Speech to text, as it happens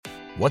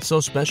What's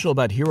so special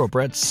about Hero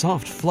Bread's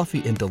soft,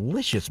 fluffy, and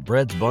delicious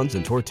breads, buns,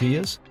 and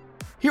tortillas?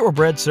 Hero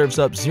Bread serves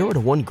up 0 to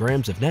 1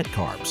 grams of net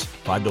carbs,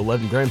 5 to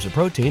 11 grams of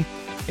protein,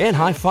 and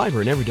high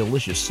fiber in every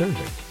delicious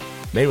serving.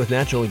 Made with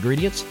natural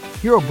ingredients,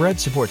 Hero Bread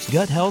supports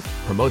gut health,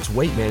 promotes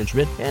weight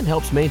management, and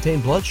helps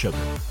maintain blood sugar.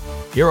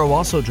 Hero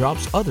also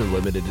drops other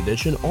limited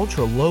edition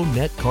ultra-low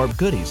net carb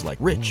goodies like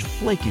rich,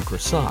 flaky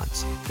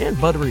croissants and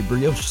buttery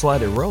brioche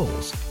slider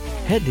rolls.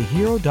 Head to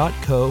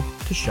hero.co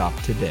to shop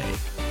today.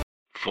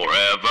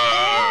 Forever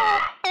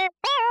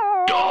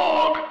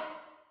Dog.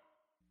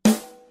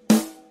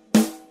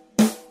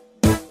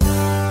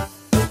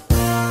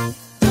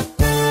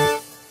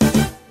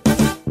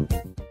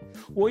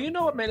 Well, you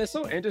know what, man? It's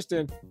so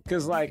interesting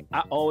because, like,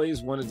 I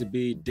always wanted to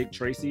be Dick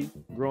Tracy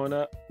growing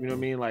up. You know what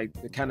I mean? Like,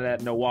 kind of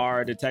that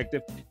noir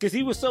detective. Because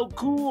he was so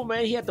cool,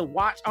 man. He had the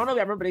watch. I don't know if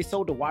I remember they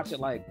sold the watch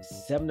at, like,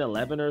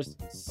 7-Eleven or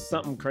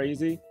something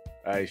crazy.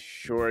 I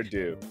sure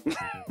do.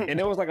 And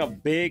it was, like, a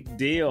big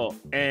deal.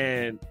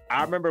 And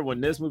I remember when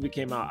this movie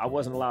came out, I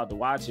wasn't allowed to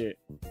watch it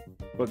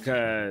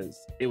because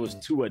it was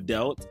too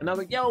adult. And I was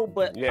like, yo,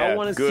 but I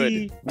want to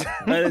see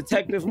a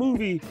detective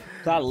movie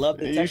because I love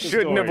detective You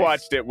shouldn't have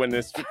watched it when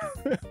this...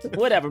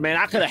 Whatever, man.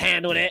 I could have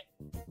handled it.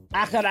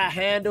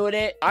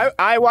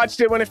 I watched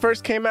it when it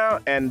first came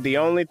out, and the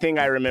only thing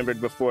I remembered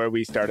before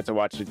we started to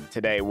watch it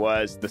today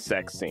was the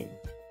sex scene.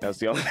 That was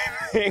the only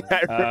thing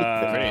I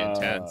remember. Pretty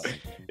intense.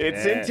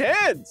 It's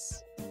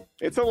intense.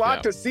 It's a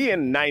lot to see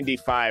in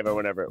 95 or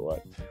whatever it was.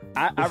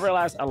 I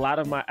realized a lot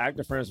of my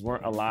actor friends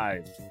weren't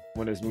alive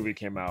when this movie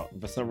came out.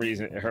 For some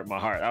reason, it hurt my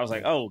heart. I was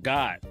like, oh,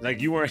 God,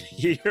 like you weren't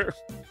here.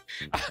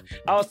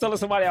 I was telling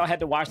somebody I had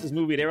to watch this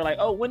movie. They were like,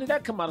 oh, when did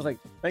that come out? I was like,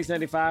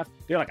 1995.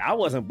 They're like, I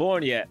wasn't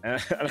born yet.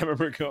 And I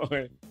remember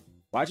going,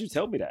 why'd you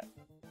tell me that?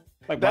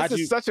 Like,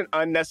 That's such an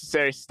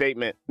unnecessary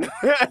statement.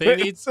 They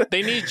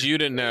need you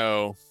to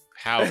know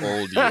how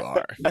old you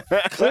are.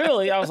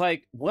 Clearly, I was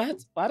like,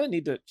 what? I didn't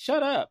need to.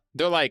 Shut up.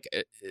 They're like,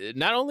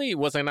 not only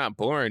was I not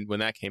born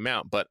when that came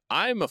out, but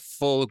I'm a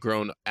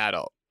full-grown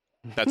adult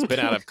that's been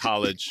out of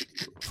college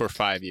for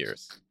 5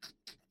 years.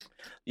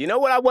 You know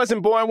what I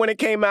wasn't born when it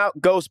came out?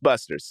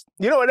 Ghostbusters.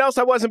 You know what else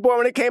I wasn't born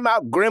when it came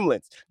out?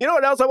 Gremlins. You know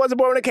what else I wasn't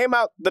born when it came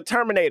out? The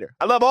Terminator.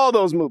 I love all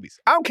those movies.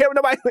 I don't care what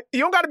nobody...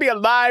 You don't got to be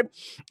alive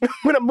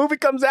when a movie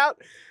comes out.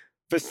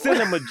 For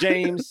cinema,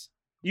 James...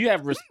 You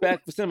have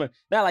respect for cinema.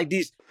 Not like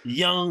these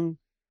young,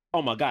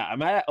 oh my God,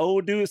 am I that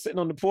old dude sitting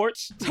on the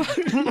porch?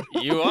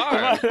 You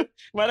are. Am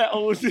I that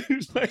old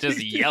dude? Like,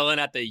 just yelling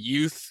at the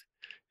youth.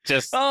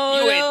 Just, you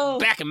ain't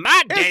back in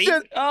my day.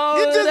 You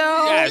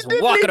guys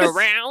walking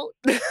around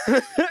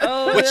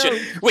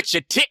with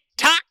your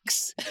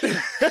TikToks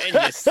and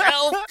your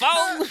cell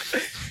phone.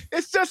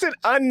 It's just an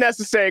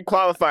unnecessary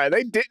qualifier.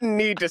 They didn't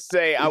need to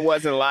say I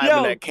wasn't alive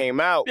when that came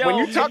out. When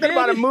you're talking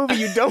about a movie,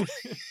 you don't.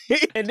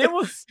 and then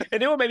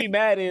what made me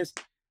mad is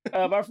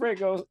my friend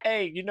goes,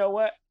 hey, you know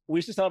what?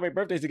 We should celebrate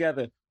birthdays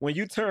together. When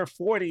you turn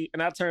 40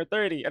 and I turn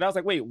 30. And I was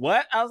like, wait,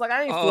 what? I was like,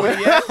 I ain't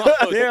 40 yet.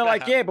 They're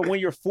like, yeah, but when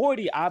you're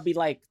 40, I'll be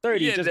like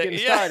 30, just getting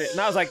started. And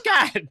I was like,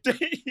 God damn.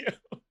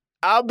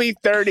 I'll be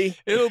 30,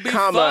 It'll be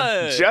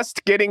fun.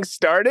 Just getting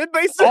started,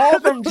 basically. All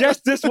from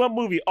just this one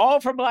movie.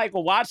 All from like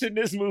watching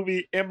this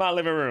movie in my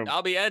living room.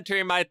 I'll be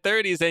entering my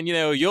 30s, and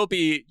you'll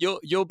be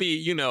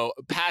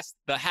past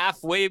the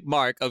halfway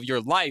mark of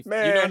your life.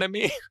 Man. You know what I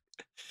mean?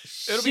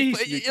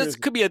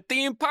 It could be a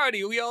theme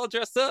party. We all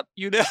dress up,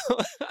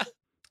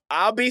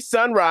 I'll be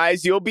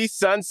sunrise. You'll be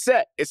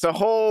sunset. It's a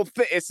whole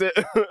thing.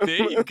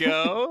 There you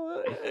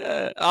go.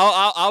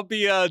 I'll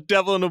be a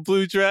devil in a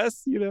blue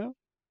dress.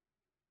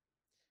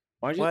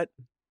 What?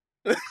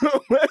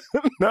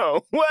 No.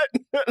 What?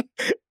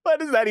 What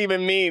does that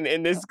even mean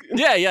in this?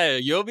 Yeah.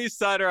 You'll be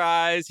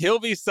sunrise. He'll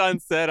be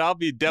sunset. I'll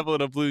be devil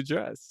in a blue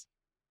dress.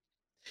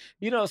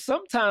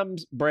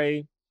 Sometimes,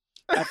 Bray,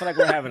 I feel like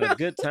we're having a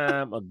good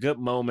time, a good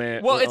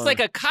moment. Well, it's like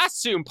a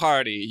costume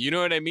party. You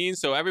know what I mean?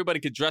 So everybody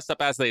could dress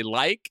up as they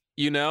like,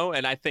 and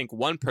I think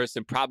one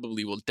person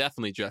probably will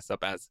definitely dress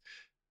up as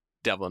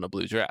devil in a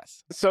blue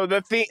dress. So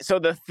the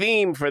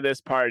theme for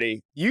this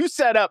party, you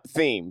set up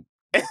theme.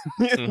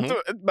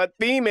 But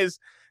theme is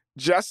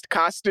just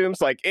costumes,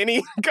 like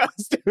any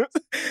costumes.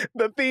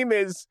 The theme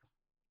is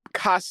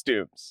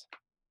costumes.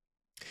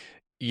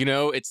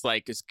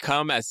 It's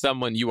come as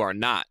someone you are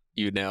not,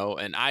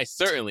 and I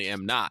certainly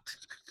am not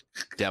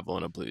devil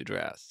in a blue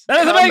dress.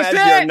 That doesn't make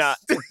sense. You're not.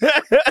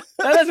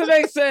 That doesn't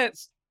make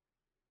sense.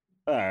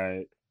 All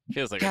right.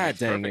 Feels like God it makes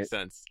dang perfect it.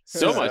 sense.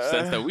 So much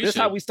sense that we This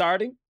should how we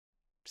starting?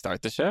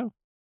 start the show.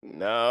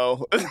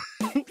 No.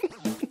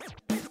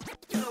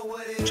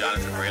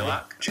 Jonathan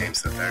Raylock,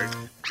 James III,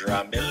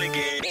 Drum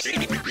Milligan.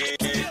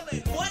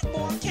 What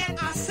more can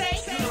I say?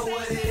 You know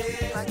what it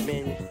is. Black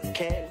men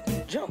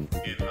can't jump.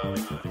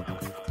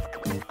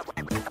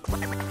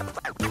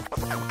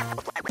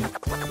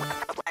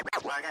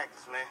 Black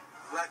actors, man.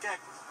 Black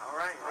actors. All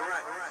right.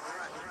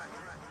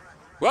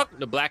 Welcome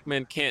to Black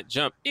Men Can't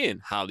Jump in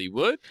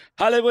Hollywood.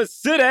 Hollywood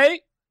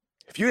City.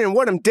 If you didn't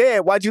want him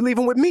dead, why'd you leave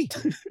him with me?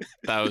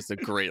 That was a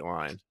great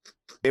line.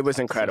 It was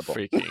incredible.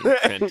 Freaking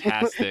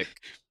fantastic.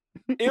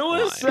 It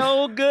was line.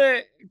 so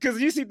good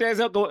because you see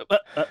Denzel go,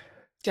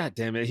 God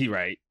damn it, he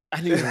right.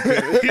 I knew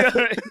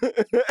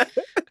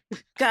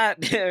God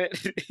damn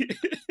it.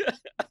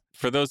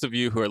 For those of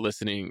you who are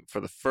listening for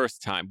the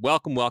first time,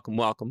 welcome, welcome,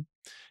 welcome.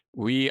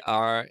 We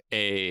are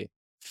a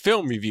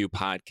film review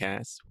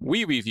podcast.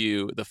 We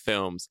review the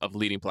films of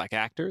leading Black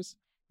actors.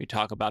 We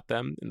talk about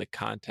them in the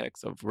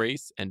context of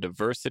race and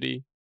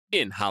diversity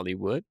in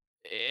Hollywood.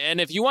 And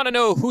if you want to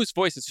know whose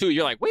voice is who,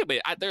 you're like, wait,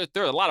 there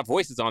are a lot of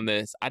voices on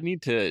this. I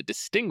need to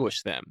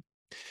distinguish them.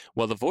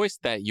 Well, the voice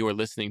that you are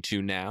listening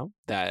to now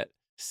that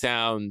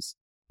sounds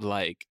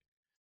like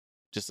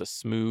just a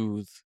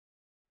smooth,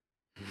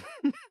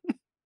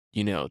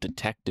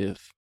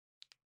 detective,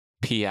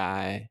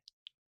 PI,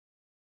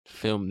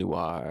 film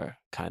noir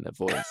kind of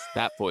voice.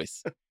 That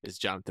voice is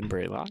Jonathan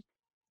Braylock.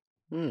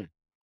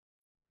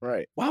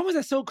 Right. Why was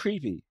that so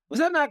creepy? Was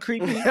that not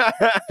creepy?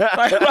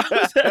 Why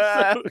was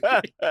that so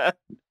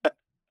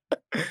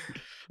creepy?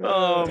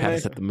 Oh, Had to man.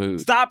 set the mood.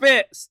 Stop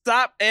it.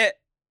 Stop it.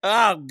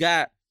 Oh,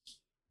 God.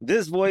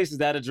 This voice is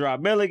that of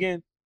Gerard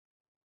Milligan.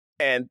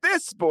 And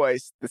this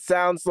voice that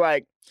sounds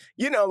like,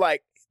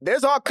 like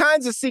there's all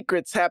kinds of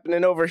secrets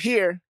happening over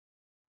here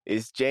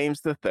is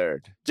James the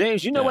Third.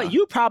 James, you know Yeah. what?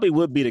 You probably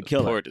would be the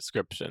killer. Poor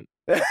description.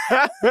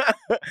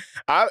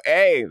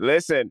 Hey,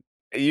 listen,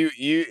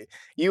 you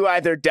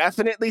either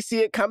definitely see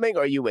it coming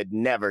or you would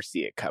never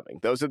see it coming.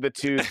 Those are the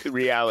two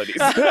realities.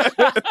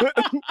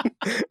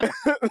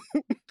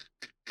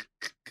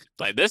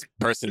 Like, this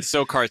person's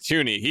so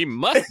cartoony. He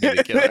must be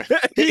the killer.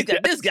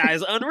 This guy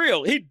is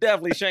unreal. He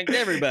definitely shanked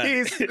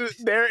everybody.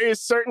 There is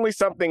certainly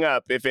something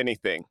up, if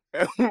anything,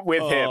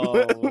 with him.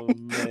 Oh,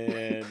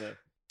 man.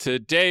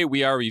 Today,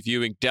 we are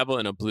reviewing Devil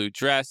in a Blue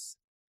Dress,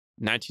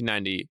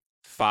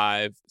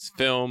 1995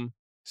 film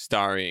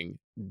starring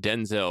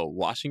Denzel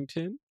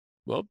Washington,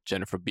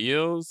 Jennifer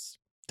Beals,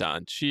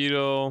 Don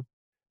Cheadle,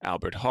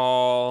 Albert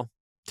Hall,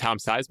 Tom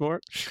Sizemore.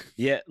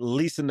 Yeah,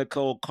 Lisa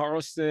Nicole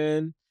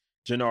Carlson,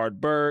 Jannard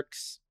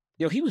Burks.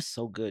 Yo, he was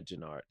so good,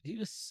 Jannard. He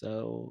was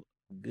so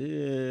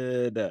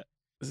good.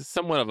 This is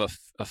somewhat of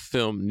a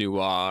film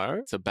noir.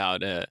 It's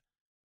about an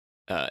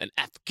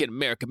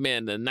African-American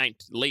man in the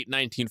late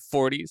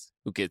 1940s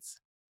who gets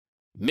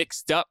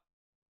mixed up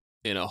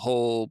in a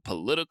whole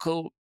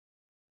political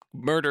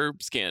murder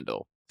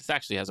scandal. This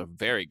actually has a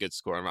very good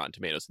score on Rotten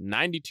Tomatoes,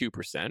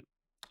 92%.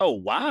 Oh,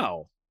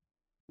 wow.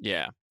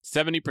 Yeah,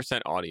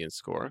 70% audience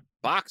score.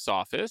 Box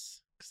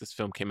office, because this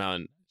film came out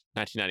in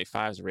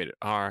 1995, is rated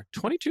R,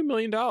 $22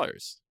 million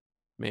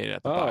made it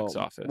at the box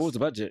office. What was the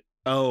budget?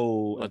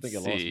 Oh, Let's I think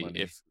it see. lost money.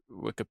 If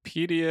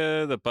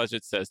Wikipedia, the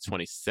budget says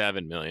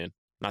 $27 million.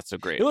 Not so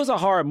great. It was a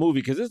hard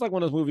movie because it's like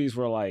one of those movies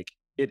where like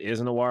it is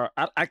a noir.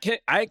 I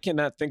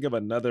cannot think of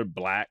another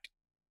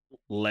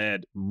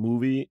Black-led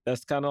movie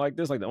that's kind of like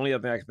this. Like the only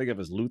other thing I can think of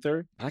is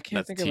Luther. I can't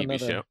That's think a of TV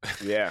another.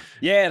 show. Yeah.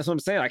 Yeah, that's what I'm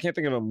saying. I can't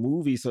think of a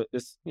movie. So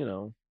it's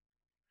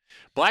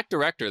Black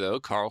director, though,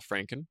 Carl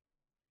Franken.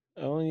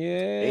 Oh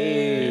yeah.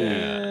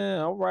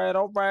 Yeah. All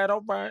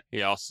right.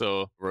 He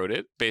also wrote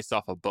it based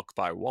off a book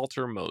by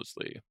Walter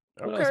Mosley.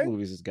 What else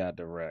movies has got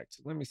direct?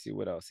 Let me see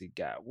what else he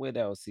got.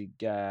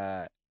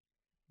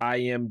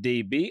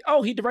 IMDb.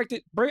 Oh, he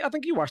directed. I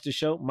think you watched the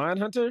show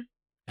Mindhunter.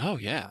 Oh,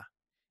 yeah.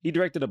 He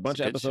directed a bunch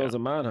It's a of good episodes show.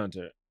 of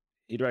Mindhunter.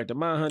 He directed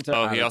Mindhunter.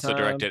 Oh, Out he of also Time.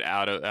 directed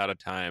Out of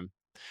Time.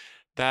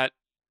 That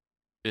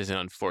is an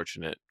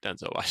unfortunate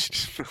Denzel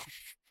Washington film.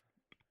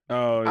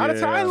 Oh, yeah. Out of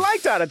Time. I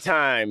liked Out of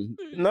Time.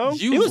 No?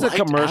 You It was a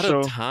liked Out commercial.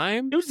 of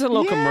Time? It was just a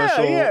little Yeah,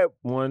 commercial yeah.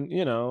 one,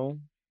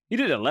 He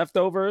did a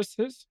Leftovers.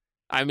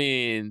 I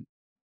mean,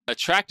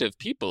 attractive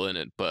people in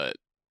it, but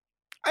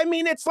I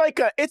mean, it's fun.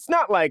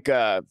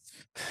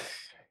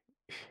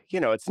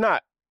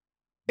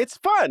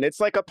 It's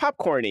like a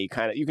popcorny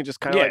kind of, you can just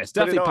kind of Yeah, like it's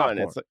put it definitely on. popcorn.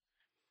 It's like,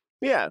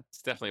 yeah.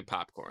 it's definitely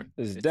popcorn.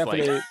 It's like-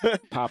 definitely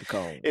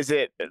popcorn. Is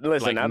it,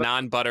 listen, like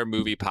non-butter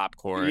movie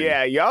popcorn.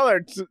 yeah, y'all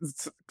are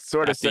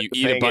sort of After you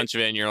eat a bunch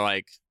of it and you're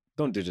like,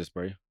 Don't do this,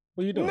 bro.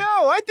 What are you doing? No,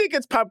 I think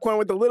it's popcorn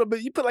with a little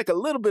bit. You put like a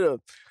little bit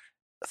of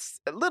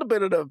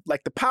the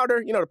like the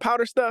powder, the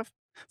powder stuff.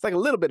 It's like a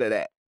little bit of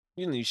that.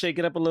 You shake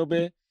it up a little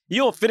bit. You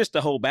don't finish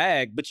the whole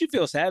bag, but you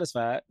feel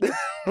satisfied.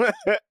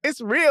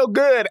 It's real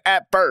good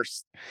at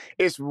first.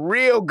 It's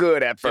real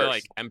good at feel first.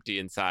 like empty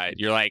inside.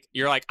 You're like,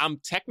 I'm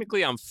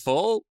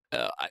full,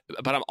 but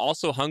I'm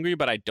also hungry,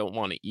 but I don't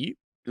want to eat.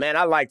 Man,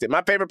 I liked it.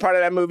 My favorite part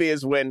of that movie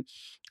is when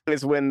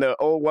the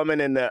old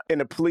woman in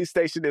the police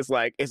station is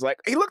like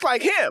he looked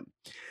like him,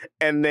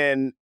 and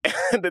then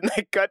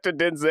they cut to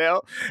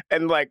Denzel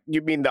and like,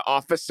 you mean the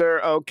officer?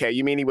 Okay,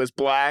 you mean he was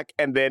black?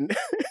 And then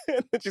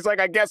she's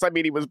like, I guess I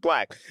mean he was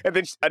black. And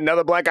then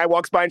another black guy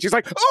walks by and she's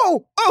like,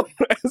 oh.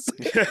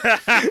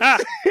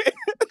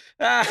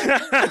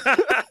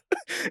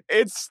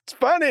 It's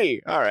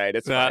funny. All right,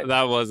 it's fine.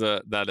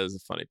 That is a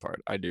funny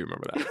part. I do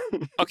remember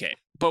that. Okay,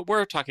 but we're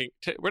not talking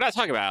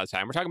about Out of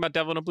Time. We're talking about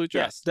Devil in a Blue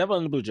Dress. Yes, Devil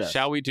in the Blue Dress.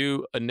 Shall we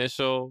do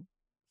initial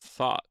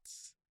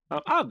thoughts?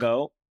 I'll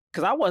go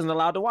because I wasn't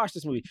allowed to watch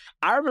this movie.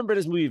 I remember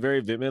this movie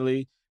very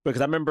vividly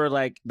because I remember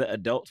like the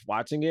adults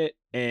watching it,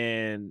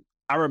 and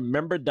I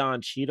remember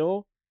Don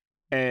Cheadle,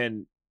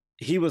 and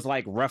he was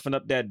like roughing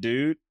up that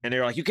dude, and they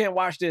were like, "You can't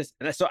watch this."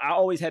 And so I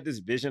always had this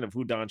vision of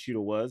who Don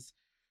Cheadle was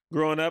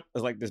growing up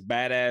as like this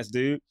badass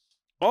dude.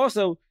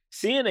 Also,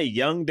 seeing a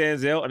young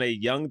Denzel and a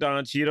young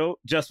Don Cheadle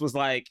just was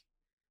like,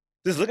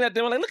 just looking at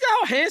them like, look at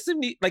how handsome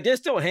like they're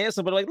still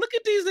handsome, but like, look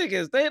at these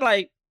niggas, they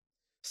like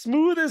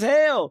smooth as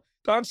hell.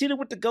 Don Cheadle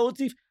with the gold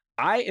teeth.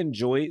 I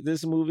enjoy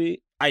this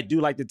movie. I do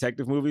like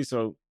detective movies,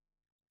 so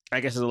I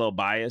guess there's a little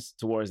bias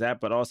towards that,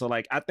 but also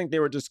like I think they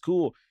were just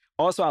cool.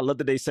 Also, I love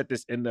that they set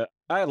this in the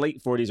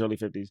late 40s, early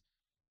 50s,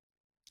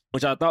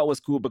 which I thought was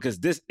cool because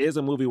this is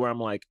a movie where I'm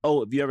like,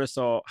 oh, if you ever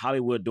saw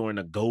Hollywood during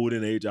the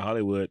golden age of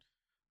Hollywood,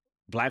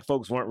 Black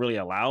folks weren't really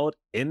allowed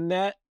in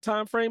that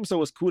time frame. So it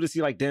was cool to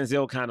see like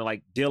Denzel kind of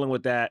like dealing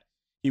with that.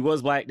 He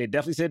was Black. They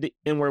definitely said the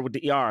N-word with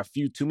the ER a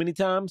few too many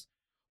times,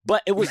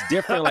 but it was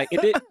different.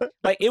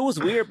 It was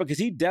weird because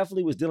he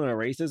definitely was dealing with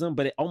racism,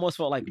 but it almost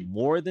felt like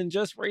more than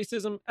just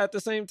racism at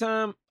the same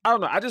time. I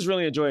don't know. I just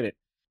really enjoyed it.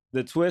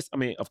 The twist, I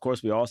mean, of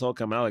course, we all saw it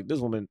come out. Like, this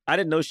woman, I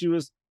didn't know she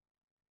was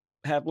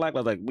half Black. I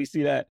was like, we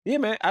see that. Yeah,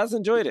 man, I just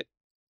enjoyed it.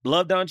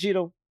 Love Don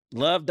Cheadle.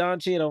 Love Don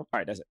Cheadle. All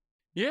right, that's it.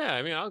 Yeah,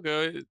 I mean, I'll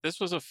go.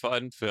 This was a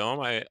fun film.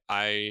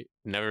 I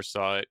never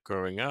saw it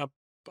growing up.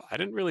 But I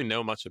didn't really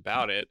know much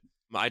about it.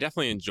 I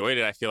definitely enjoyed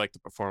it. I feel like the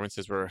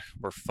performances were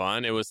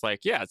fun. It was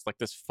like, yeah, it's like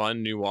this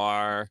fun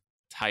noir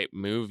type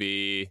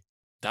movie.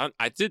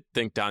 I did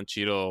think Don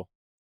Cheadle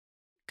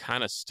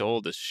kind of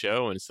stole the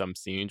show in some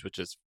scenes, which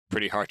is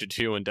pretty hard to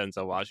do when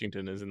Denzel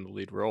Washington is in the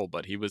lead role,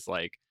 but he was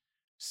like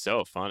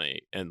so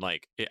funny. And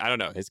like, I don't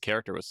know, his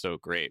character was so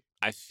great.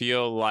 I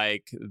feel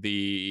like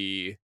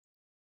the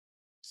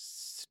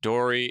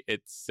story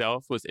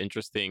itself was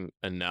interesting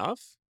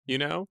enough, you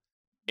know,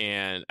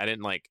 and I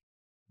didn't like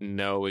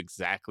know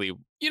exactly,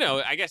 you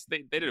know, I guess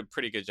they did a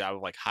pretty good job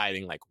of like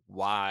hiding like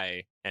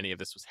why any of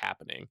this was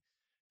happening.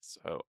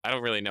 So I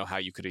don't really know how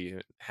you could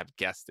even have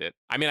guessed it.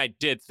 I mean, I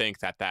did think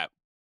that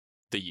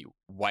the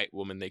white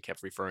woman they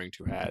kept referring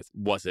to as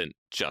wasn't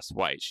just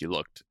white. She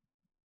looked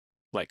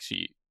like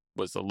she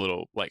was a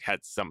little like had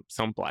some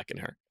Black in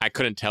her. I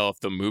couldn't tell if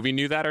the movie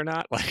knew that or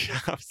not. Like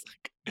I was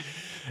like,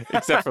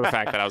 except for the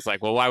fact that I was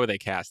like, well, why would they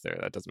cast her?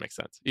 That doesn't make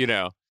sense. You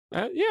know?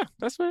 Yeah,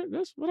 that's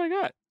what I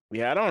got.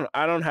 Yeah,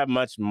 I don't have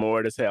much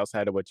more to say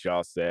outside of what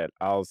y'all said.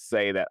 I'll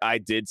say that I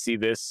did see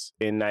this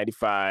in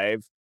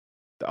 95.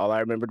 All I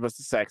remembered was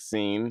the sex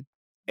scene.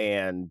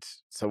 And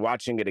so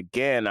watching it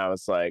again, I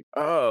was like,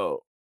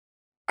 oh,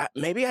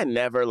 maybe I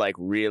never like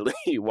really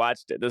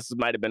watched it. This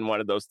might have been one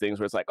of those things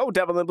where it's like, oh,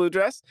 Devil in the Blue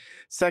Dress,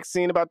 sex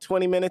scene about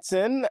 20 minutes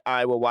in.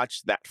 I will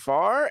watch that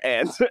far.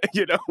 And,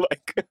 you know,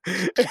 like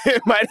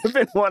it might have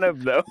been one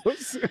of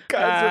those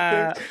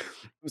kinds of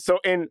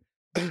things.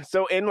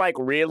 So in like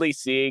really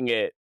seeing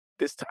it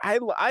this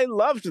time, I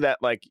loved that,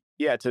 like,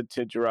 yeah,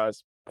 to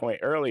Gerard's point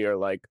earlier,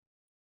 like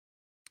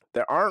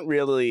there aren't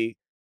really,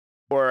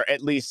 or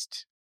at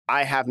least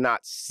I have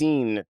not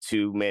seen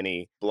too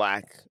many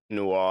Black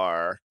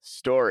noir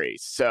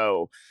stories.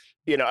 So,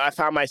 you know, I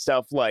found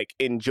myself like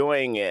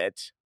enjoying it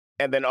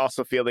and then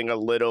also feeling a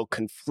little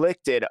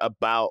conflicted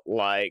about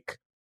like,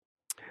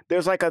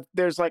 there's like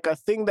a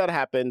thing that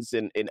happens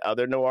in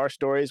other noir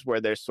stories where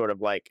there's sort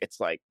of like, it's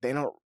like, they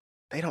don't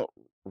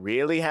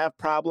really have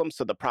problems.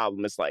 So the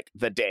problem is like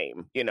the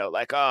dame, you know,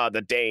 like, oh,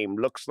 the dame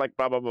looks like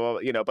blah, blah, blah,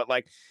 you know, but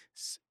like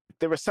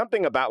there was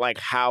something about like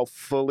how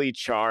fully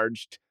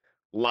charged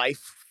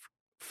life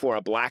for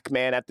a Black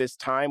man at this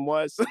time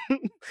was.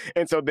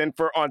 And so then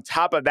on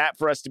top of that,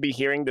 for us to be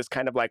hearing this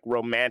kind of like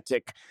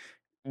romantic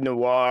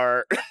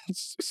noir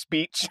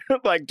speech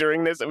like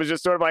during this, it was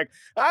just sort of like,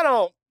 I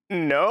don't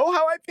know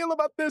how I feel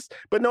about this,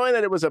 but knowing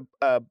that it was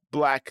a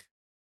Black,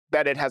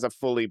 that it has a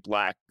fully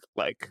Black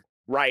like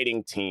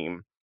writing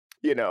team,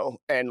 you know,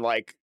 and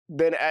like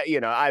then you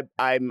know,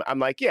 I'm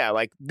like, yeah,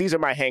 like these are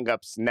my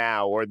hangups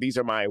now, or these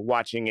are my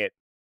watching it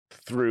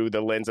through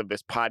the lens of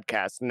this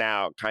podcast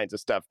now kinds of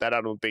stuff that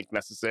I don't think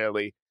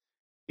necessarily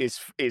is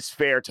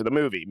fair to the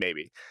movie.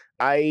 Maybe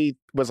I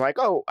was like,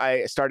 oh,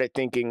 I started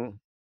thinking,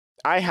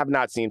 I have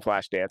not seen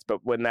Flashdance, but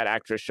when that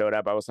actress showed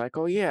up, I was like,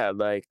 oh yeah,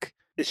 like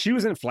she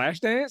was in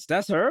Flashdance.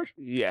 That's her.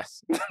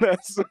 Yes,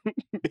 that's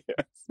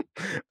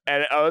yes.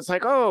 And I was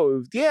like,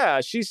 oh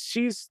yeah,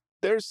 she's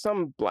there's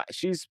some Black.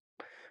 She's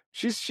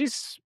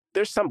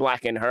there's some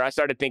Black in her. I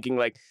started thinking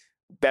like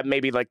that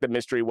maybe like the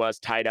mystery was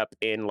tied up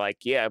in like,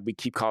 yeah, we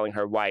keep calling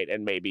her white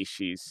and maybe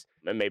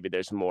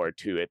there's more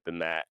to it than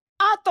that.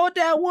 I thought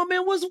that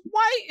woman was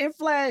white in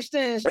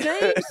Flashdance,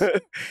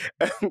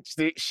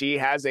 James. She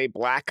has a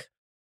Black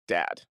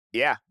dad.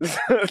 Yeah.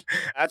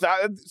 I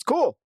thought it's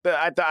cool.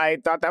 I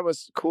thought that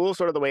was cool,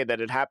 sort of the way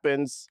that it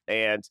happens.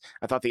 And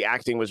I thought the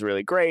acting was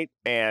really great.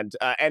 And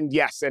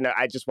yes, and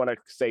I just want to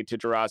say to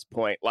Gerard's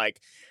point, like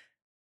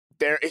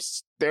there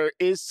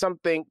is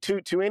something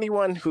to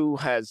anyone who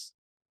has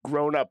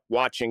grown up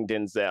watching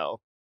Denzel,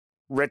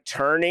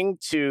 returning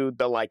to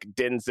the like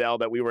Denzel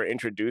that we were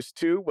introduced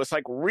to was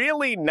like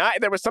really nice.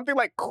 There was something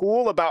like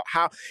cool about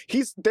how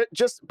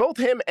just both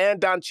him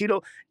and Don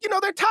Cheadle, you know,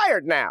 they're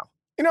tired now.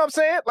 You know what I'm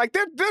saying? Like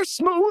they're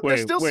smooth. They're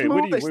still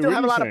smooth. They still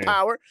have a lot of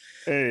power.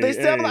 They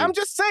still have, I'm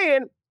just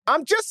saying.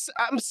 I'm just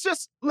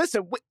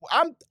listen,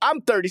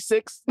 I'm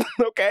 36,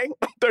 okay?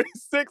 I'm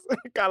 36,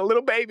 got a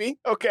little baby,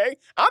 okay?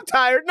 I'm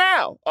tired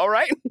now, all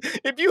right?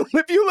 If you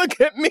look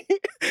at me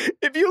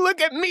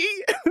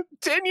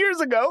 10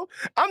 years ago,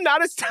 I'm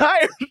not as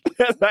tired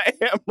as I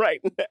am right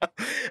now.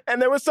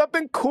 And there was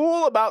something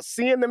cool about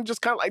seeing them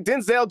just kind of like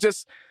Denzel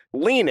just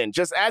leaning,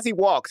 just as he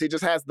walks, he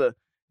just has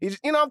you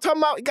know what I'm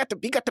talking about? He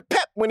got the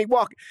pep when he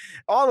walked.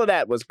 All of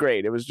that was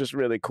great. It was just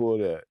really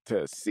cool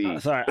to see.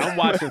 Sorry, I'm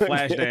watching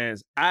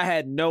Flashdance. I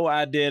had no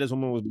idea this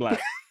woman was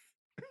black.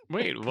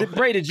 Wait, what?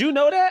 Ray, did you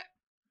know that?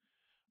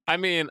 I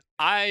mean,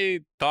 I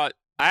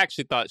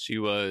actually thought she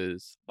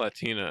was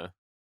Latina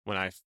when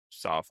I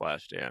saw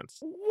Flashdance.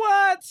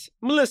 What?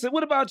 Melissa,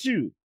 what about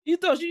you? You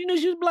knew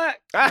she was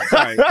black?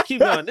 Sorry, keep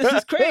going. This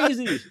is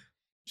crazy.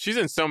 She's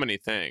in so many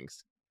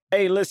things.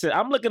 Hey, listen,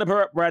 I'm looking up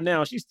her up right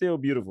now. She's still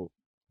beautiful.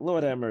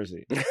 Lord have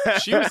mercy.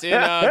 She was in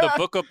the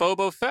Book of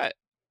Boba Fett.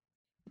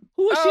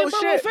 Who is she in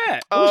Boba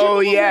Fett? Oh,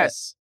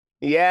 yes.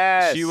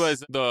 Yes. She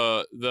was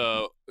the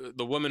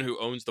woman who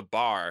owns the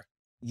bar.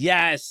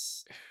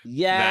 Yes.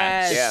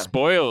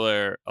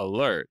 Spoiler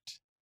alert.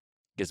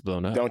 Gets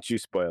blown up. Don't you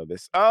spoil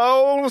this.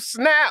 Oh,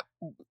 snap.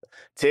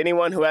 To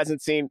anyone who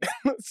hasn't seen,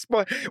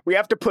 we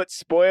have to put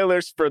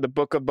spoilers for the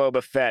Book of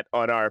Boba Fett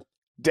on our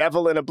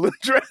Devil in a Blue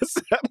Dress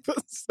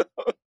episode.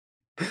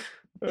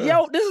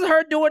 Yo, this is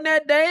her doing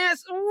that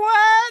dance?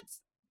 What?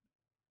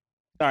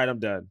 All right, I'm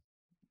done.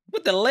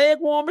 With the leg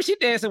warmer? She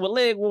dancing with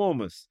leg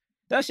warmers.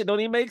 That shit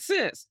don't even make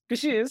sense because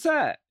she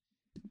inside.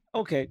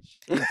 Okay.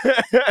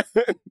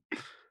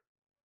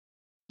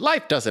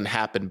 Life doesn't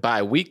happen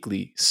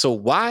bi-weekly, so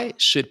why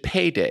should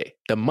payday?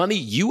 The money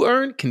you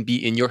earn can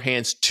be in your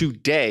hands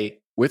today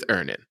with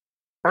Earnin.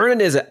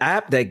 Earnin is an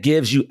app that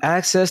gives you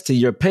access to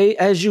your pay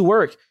as you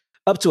work,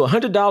 up to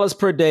 $100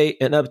 per day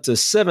and up to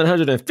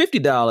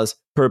 $750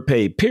 per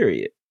pay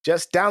period.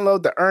 Just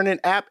download the Earnin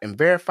app and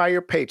verify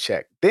your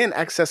paycheck. Then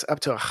access up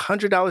to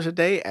 $100 a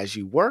day as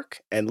you work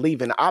and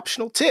leave an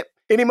optional tip.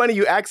 Any money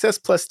you access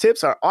plus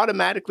tips are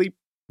automatically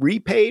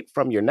repaid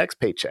from your next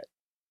paycheck.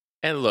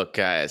 And look,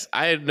 guys,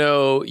 I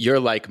know you're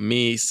like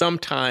me.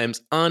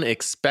 Sometimes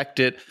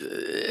unexpected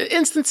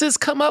instances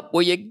come up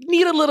where you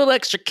need a little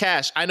extra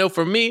cash. I know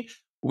for me,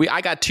 I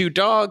got 2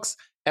 dogs.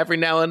 Every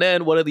now and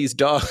then, one of these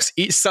dogs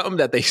eats something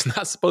that they're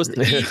not supposed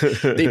to eat.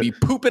 They be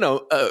pooping,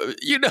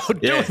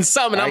 doing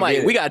something. And I'm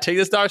like, we got to take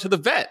this dog to the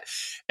vet.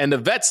 And the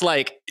vet's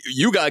like,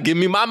 you got to give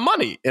me my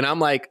money. And I'm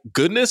like,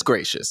 goodness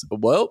gracious.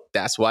 Well,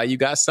 that's why you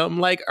got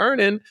something like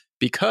Earnin,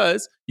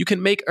 because you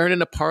can make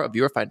Earnin a part of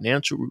your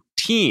financial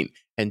routine.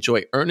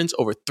 Enjoy Earnin's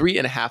over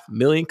 3.5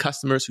 million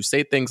customers who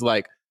say things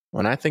like,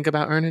 when I think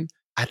about Earnin,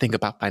 I think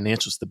about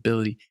financial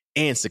stability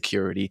and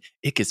security.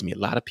 It gives me a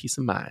lot of peace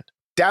of mind.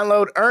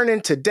 Download Earnin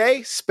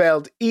today,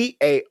 spelled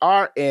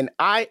EARNIN,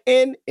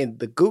 in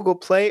the Google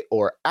Play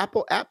or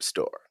Apple App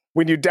Store.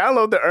 When you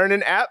download the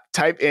Earnin app,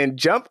 type in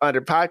Jump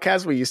Under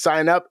Podcast when you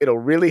sign up. It'll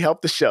really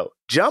help the show.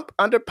 Jump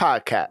Under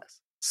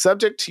Podcast.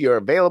 Subject to your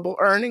available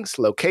earnings,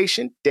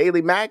 location,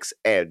 daily max,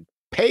 and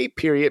pay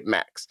period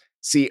max.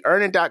 See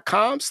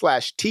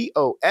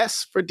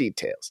earnin.com/TOS for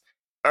details.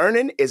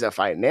 Earnin is a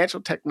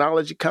financial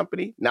technology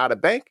company, not a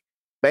bank.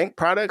 Bank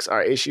products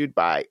are issued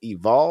by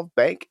Evolve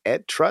Bank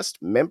and Trust,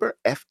 member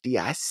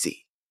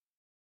FDIC.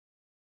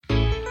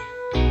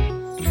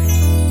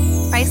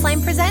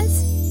 Priceline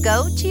presents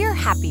Go to Your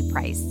Happy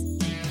Price.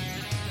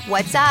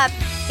 What's up?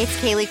 It's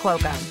Kaylee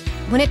Cuoco.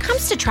 When it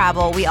comes to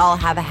travel, we all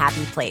have a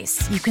happy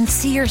place. You can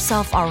see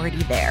yourself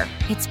already there.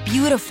 It's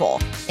beautiful.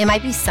 It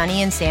might be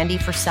sunny and sandy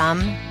for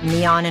some,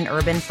 neon and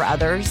urban for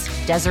others,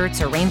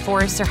 deserts or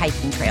rainforests or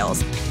hiking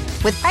trails.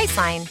 With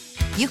Priceline,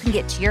 you can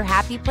get to your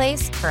happy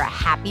place for a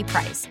happy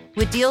price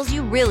with deals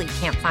you really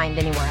can't find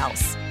anywhere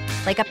else.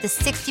 Like up to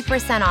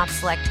 60% off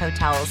select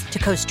hotels to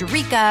Costa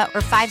Rica or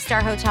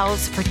 5-star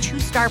hotels for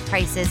 2-star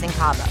prices in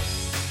Cabo.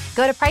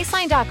 Go to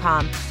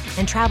Priceline.com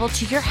and travel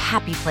to your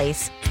happy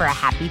place for a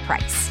happy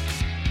price.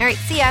 All right,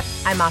 see ya.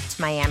 I'm off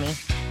to Miami.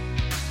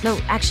 No,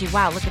 actually,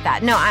 wow, look at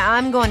that. No,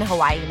 I'm going to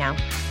Hawaii now.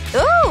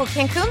 Ooh,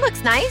 Cancun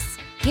looks nice.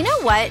 You know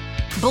what?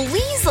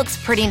 Belize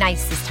looks pretty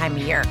nice this time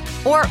of year.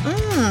 Or,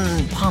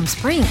 Palm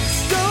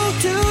Springs. Go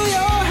to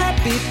your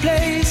happy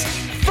place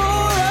for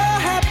a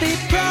happy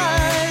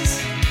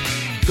price.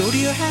 Go to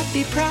your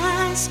happy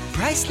price,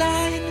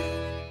 Priceline.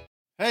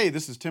 Hey,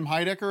 this is Tim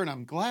Heidecker, and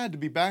I'm glad to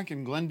be back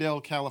in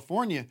Glendale,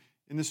 California,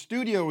 in the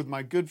studio with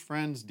my good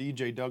friends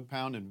DJ Doug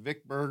Pound and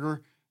Vic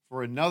Berger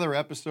for another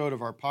episode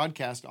of our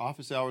podcast,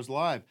 Office Hours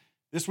Live.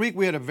 This week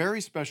we had a very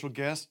special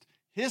guest,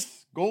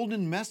 Hiss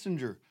Golden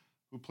Messenger,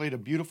 who played a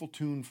beautiful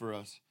tune for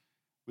us.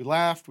 We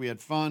laughed, we had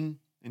fun,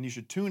 and you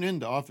should tune in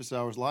to Office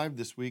Hours Live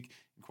this week,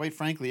 and quite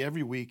frankly,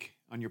 every week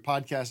on your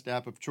podcast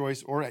app of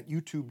choice or at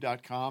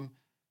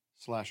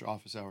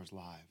youtube.com/Office Hours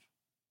Live.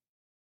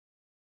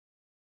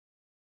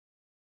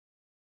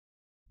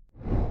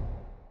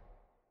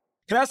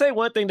 Can I say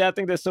one thing that I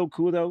think that's so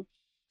cool, though?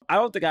 I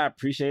don't think I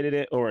appreciated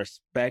it or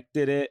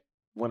respected it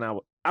when I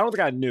I don't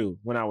think I knew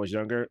when I was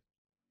younger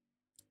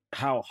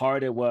how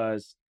hard it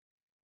was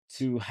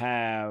to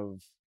have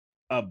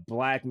a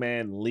black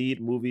man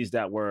lead movies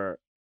that were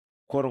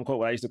quote unquote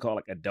what I used to call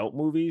like adult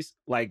movies.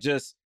 Like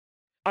just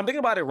I'm thinking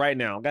about it right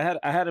now.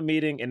 I had a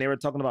meeting and they were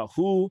talking about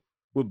who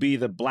would be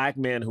the black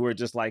men who are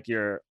just like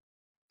your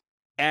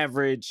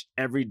average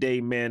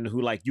everyday men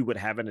who like you would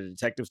have in a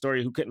detective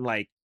story who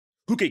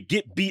could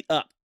get beat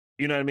up,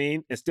 you know what I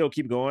mean, and still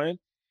keep going.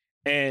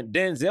 And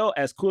Denzel,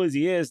 as cool as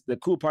he is, the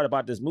cool part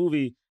about this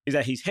movie is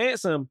that he's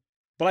handsome,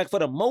 but like for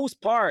the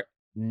most part,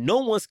 no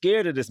one's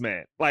scared of this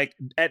man. Like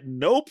at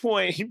no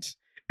point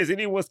is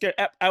anyone scared.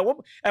 At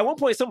one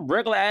point, some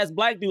regular ass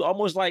black dude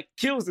almost like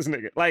kills this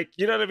nigga. Like,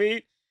 you know what I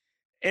mean?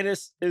 And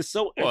it's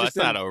so Well, that's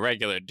interesting. not a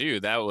regular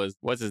dude. That was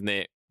what's his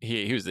name?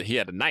 He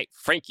had a knife,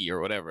 Frankie or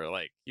whatever.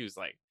 Like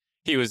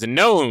he was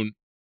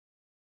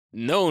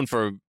known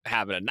for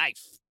having a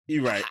knife.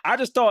 You're right. I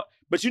just thought,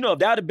 but if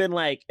that had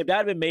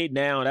been made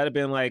now, that'd have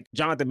been like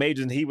Jonathan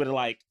Majors and he would have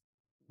like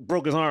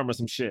broke his arm or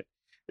some shit.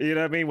 You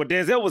know what I mean? When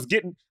Denzel was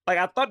getting, like,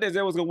 I thought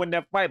Denzel was gonna win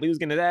that fight, but he was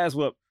getting his ass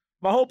whooped.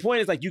 My whole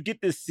point is like you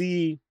get to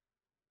see,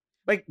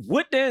 like,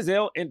 what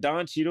Denzel and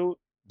Don Cheadle,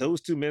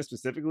 those two men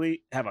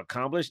specifically, have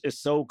accomplished is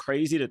so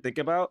crazy to think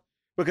about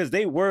because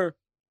they were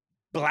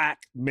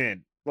black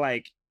men,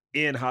 like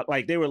they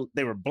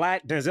were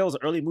black. Denzel's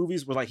early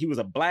movies were like he was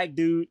a black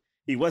dude.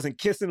 He wasn't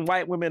kissing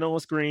white women on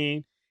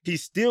screen. He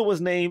still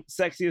was named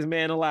sexiest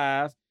man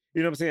alive.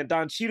 You know what I'm saying?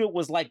 Don Cheadle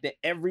was like the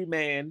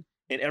everyman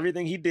in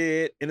everything he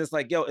did. And it's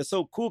like, yo, it's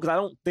so cool because I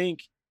don't think,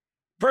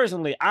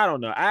 personally, I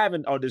don't know. I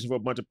haven't auditioned for a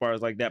bunch of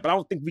parts like that, but I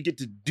don't think we get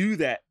to do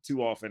that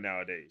too often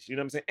nowadays. You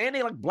know what I'm saying? And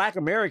they like black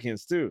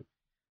Americans too.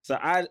 So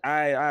I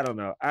don't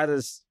know. I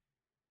just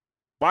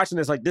watching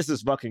this like this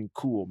is fucking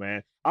cool,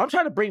 man. I'm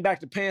trying to bring back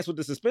the pants with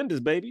the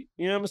suspenders, baby.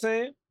 You know what I'm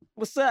saying?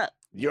 What's up?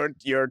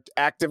 You're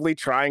actively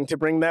trying to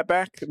bring that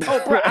back?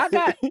 Oh, bro, I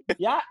got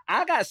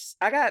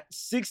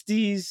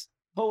 60s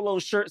polo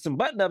shirts and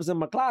button-ups in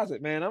my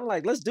closet, man. I'm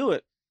like, let's do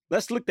it.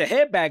 Let's slick the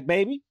head back,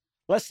 baby.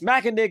 Let's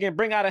smack a nigga and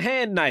bring out a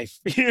hand knife.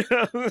 You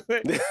know what I'm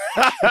saying?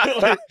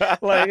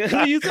 like,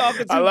 who you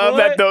talking to, I love boy?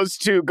 that those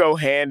two go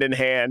hand in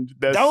hand.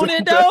 Don't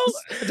it, though?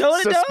 Don't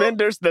it, though?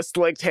 Suspenders, the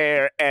slicked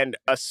hair, and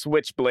a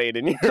switchblade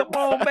in your Come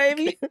on,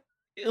 baby.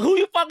 Who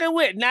you fucking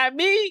with? Not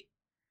me.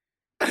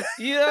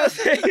 You know what I'm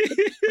saying?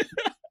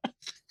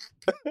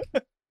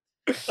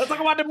 Let's talk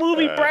about the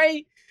movie,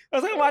 Bray.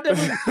 Let's talk about the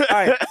movie.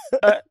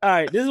 All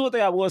right. This is one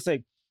thing I will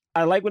say.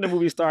 I like when the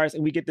movie starts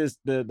and we get the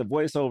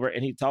voiceover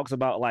and he talks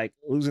about like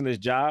losing his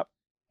job,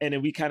 and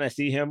then we kind of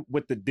see him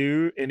with the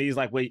dude, and he's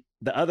like, "Wait,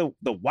 the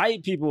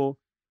white people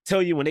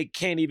tell you when they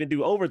can't even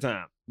do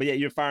overtime, but yet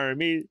you're firing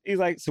me." He's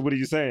like, "So what are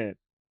you saying?"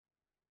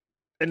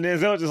 And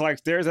Denzel just like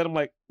stares at him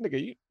like,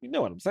 "Nigga, you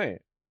know what I'm saying?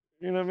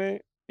 You know what I mean?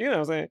 You know what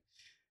I'm saying?"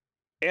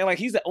 And like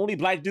he's the only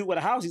black dude with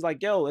a house. He's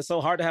like, "Yo, it's so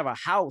hard to have a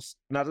house,"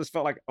 and I just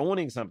felt like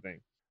owning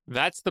something.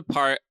 That's the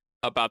part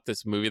about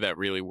this movie that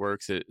really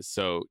works.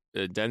 So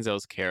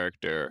Denzel's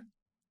character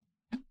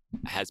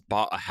has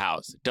bought a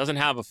house, doesn't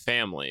have a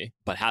family,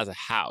 but has a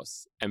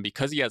house. And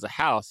because he has a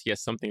house, he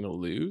has something to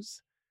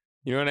lose.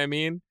 You know what I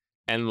mean?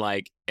 And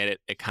like, it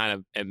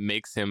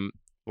makes him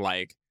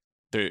like,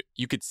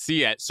 you could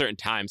see at certain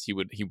times he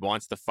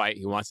wants to fight,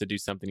 he wants to do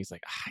something. He's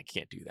like, I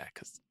can't do that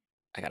because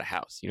I got a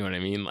house. You know what I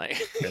mean? Like,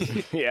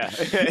 yeah.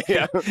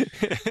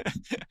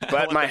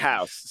 But my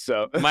house.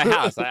 So my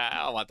house.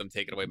 I don't want them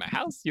taking away my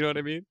house. You know what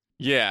I mean?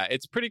 Yeah,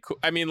 it's pretty cool.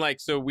 I mean,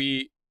 like, so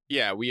we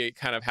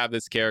kind of have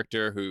this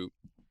character who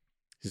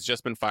has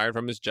just been fired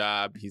from his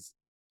job. He's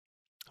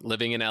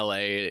living in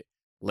LA,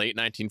 late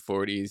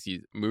 1940s.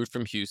 He moved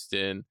from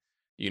Houston.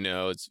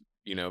 It's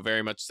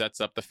very much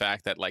sets up the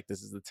fact that like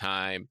this is the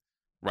time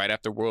right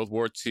after World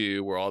War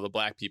II where all the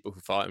black people who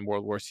fought in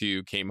World War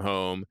II came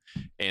home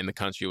and the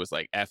country was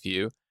like, F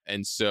you.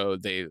 And so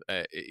they,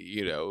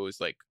 it was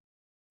like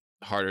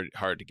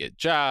hard to get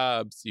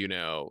jobs.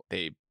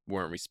 They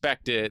weren't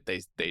respected.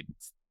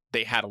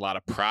 They had a lot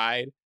of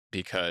pride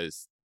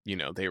because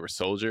they were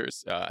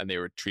soldiers and they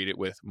were treated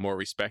with more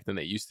respect than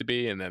they used to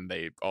be, and then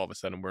they all of a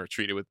sudden were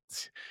treated with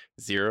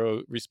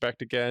zero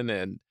respect again,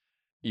 and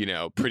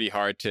pretty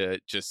hard to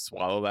just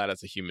swallow that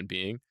as a human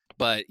being.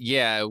 But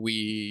yeah,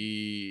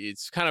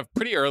 it's kind of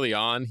pretty early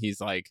on.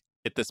 He's like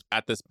at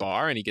this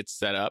bar and he gets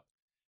set up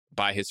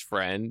by his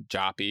friend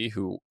Joppy,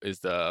 who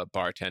is the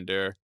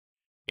bartender,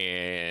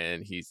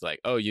 and he's like,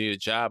 "Oh, you need a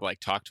job?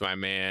 Like, talk to my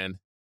man."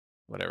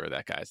 Whatever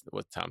that guy's,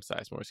 what's Tom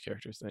Sizemore's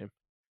character's name?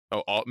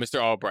 Oh, Mr.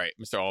 Albright.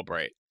 Mr.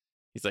 Albright.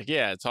 He's like,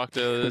 yeah, talk to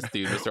this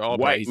dude, Mr.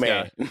 Albright.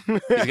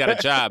 He's got a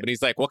job. And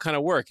he's like, what kind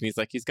of work? And he's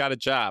like, he's got a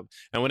job.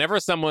 And whenever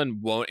someone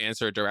won't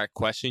answer a direct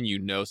question,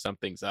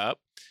 something's up.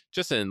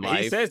 Just in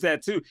life. He says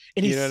that too.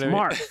 And he's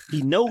smart. I mean?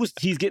 He knows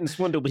he's getting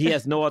swindled, but he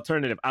has no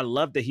alternative. I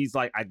love that he's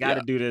like, I got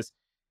to do this.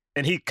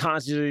 And he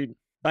constantly,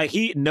 like,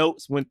 he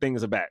notes when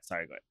things are bad.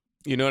 Sorry, go ahead.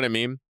 You know what I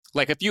mean?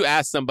 Like, if you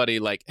ask somebody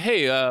like,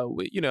 hey,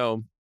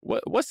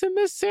 what's in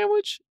this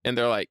sandwich? And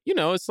they're like,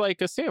 it's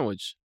like a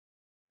sandwich.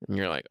 And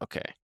you're like,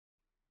 okay,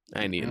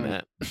 I ain't eating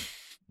that.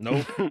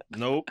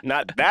 Nope.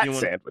 Not that You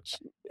wanna- sandwich.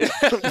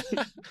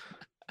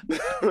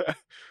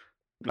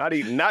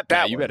 Not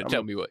that You one. better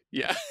tell me what.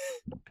 Yeah.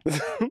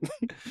 You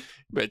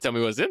better tell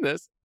me what's in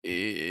this.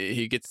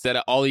 He gets set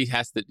up.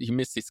 He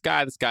meets this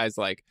guy. This guy's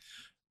like,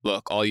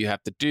 look, all you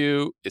have to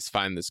do is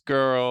find this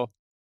girl.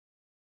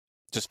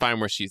 Just find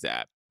where she's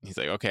at. He's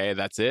like, okay,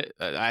 that's it.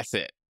 That's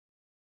it.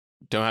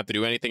 Don't have to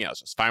do anything else.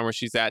 Just find where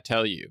she's at.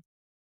 Tell you.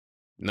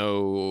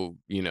 No,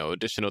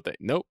 additional thing.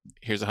 Nope.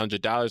 Here's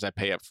 $100. I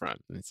pay up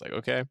front. And it's like,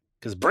 okay.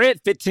 Because bread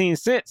 15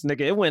 cents,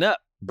 nigga. It went up.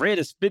 Bread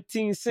is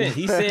 15 cents.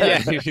 He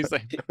said, Yeah, he's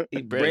like,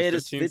 bread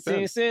is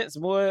 15 cents,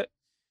 boy.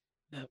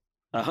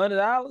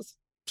 $100?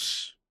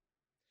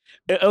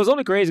 It was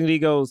only crazy when he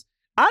goes,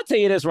 I'll tell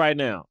you this right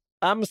now.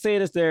 I'm going to say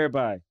this to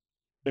everybody.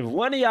 If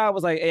one of y'all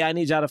was like, hey, I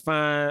need y'all to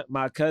find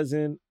my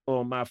cousin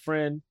or my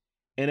friend,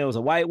 and it was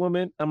a white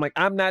woman, I'm like,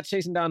 I'm not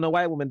chasing down no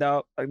white woman,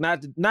 dog. Like,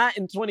 not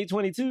in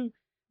 2022.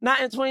 Not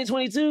in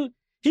 2022.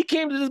 He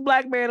came to this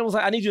black man and was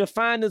like, I need you to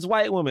find this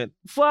white woman.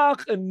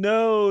 Fuck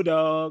no,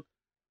 dog.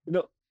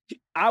 No,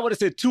 I would have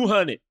said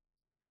 $200.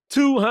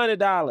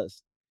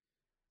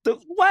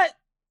 What?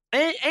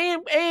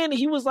 And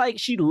he was like,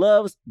 she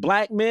loves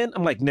black men.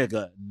 I'm like,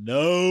 nigga,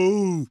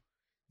 no.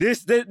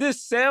 This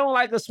sound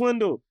like a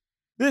swindle.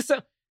 There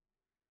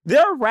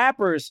are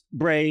rappers,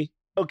 Bray,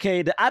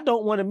 okay, that I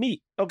don't want to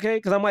meet, okay?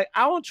 Because I'm like,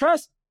 I don't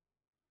trust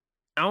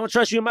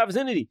you in my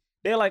vicinity.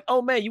 They're like,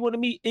 oh man, you want to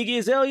meet Iggy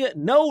Azalea?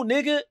 No,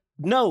 nigga.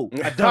 No,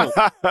 I don't.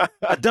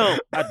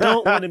 I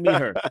don't want to meet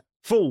her.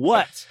 For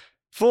what?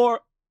 For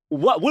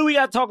what? What do we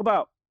got to talk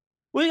about?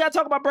 What do you got to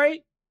talk about,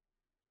 Bray?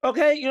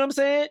 Okay, you know what I'm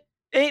saying?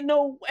 Ain't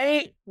no.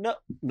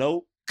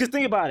 Because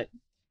think about it.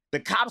 The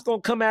cops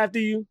gonna come after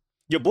you.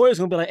 Your boy's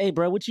gonna be like, hey,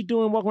 bro, what you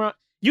doing walking around?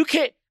 You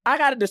can't. I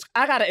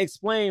gotta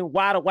explain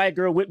why the white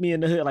girl with me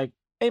in the hood. Like,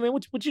 hey man,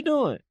 what you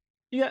doing?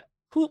 You got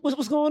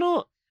what's going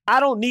on?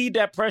 I don't need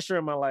that pressure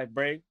in my life,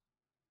 Bray.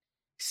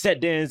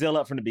 Set Denzel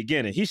up from the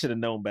beginning. He should have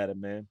known better,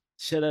 man.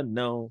 Should have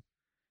known.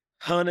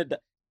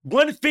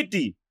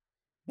 150,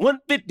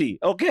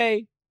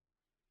 okay?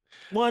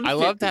 150. I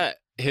love that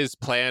his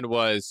plan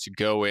was to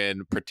go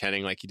in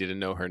pretending like he didn't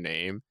know her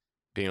name,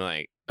 being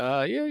like,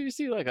 yeah, you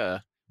see like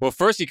a... Well,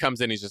 first he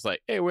comes in, he's just like,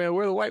 hey, where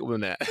the white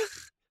woman at?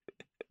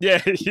 Yeah.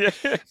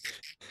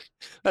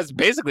 That's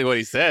basically what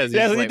he says.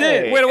 Yes, He's he like,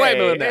 did. Where the white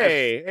woman at?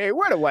 Hey,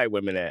 where the white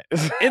women at?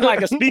 In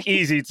like a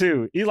speakeasy,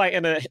 too. He's like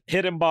in a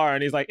hidden bar,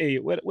 and he's like, hey,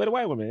 where the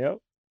white woman,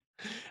 yo?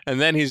 And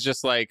then he's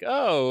just like,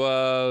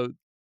 oh,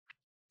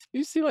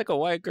 you see like a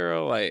white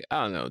girl, like,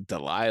 I don't know,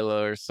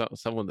 Delilah or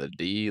someone with a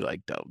D,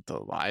 like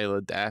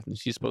Delilah, Daphne,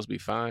 she's supposed to be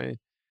fine.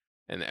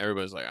 And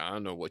everybody's like, I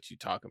don't know what you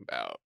talking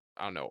about.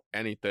 I don't know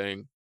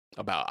anything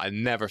about, I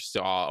never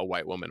saw a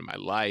white woman in my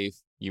life.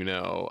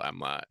 I'm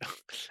not,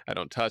 I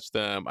don't touch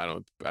them. I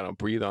don't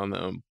breathe on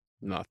them.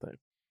 Nothing.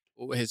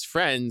 His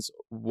friend's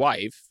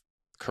wife,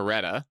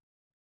 Coretta,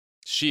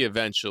 she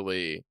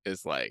eventually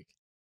is like,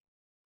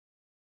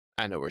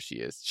 I know where she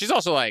is. She's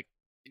also like,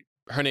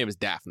 her name is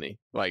Daphne.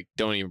 Like,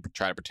 don't even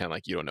try to pretend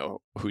like you don't know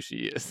who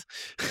she is.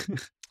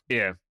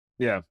 Yeah.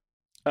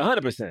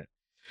 100%.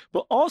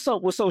 But also,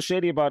 what's so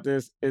shady about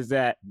this is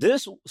that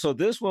this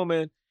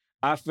woman,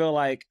 I feel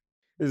like,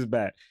 this is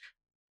bad.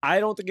 I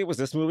don't think it was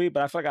this movie,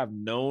 but I feel like I've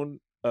known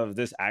of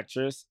this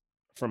actress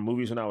from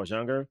movies when I was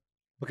younger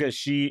because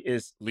she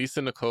is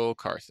Lisa Nicole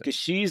Carson. Because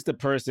she's the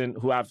person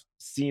who I've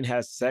seen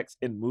has sex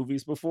in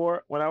movies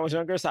before when I was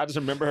younger. So I just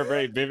remember her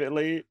very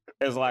vividly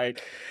as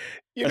like,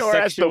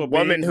 as the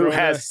woman who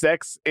has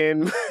sex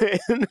in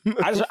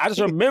I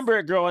just remember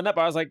it growing up.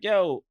 I was like,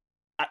 yo,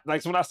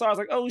 so when I saw it, I was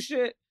like, oh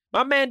shit,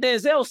 my man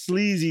Denzel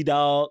sleazy,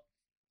 dog.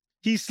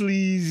 He's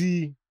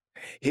sleazy.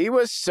 He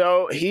was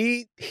so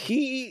he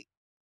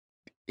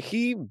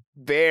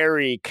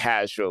very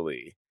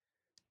casually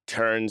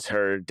turns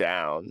her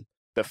down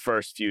the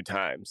first few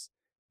times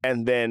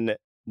and then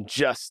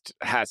just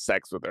has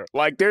sex with her.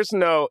 Like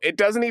it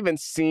doesn't even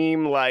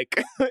seem like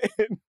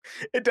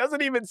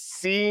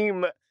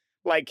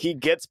he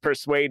gets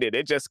persuaded.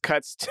 It just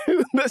cuts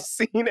to the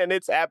scene and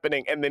it's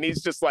happening. And then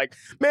he's just like,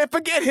 man,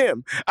 forget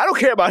him. I don't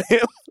care about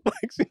him.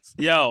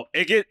 Yo,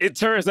 it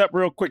turns up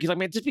real quick. He's like,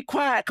 man, just be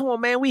quiet. Come on,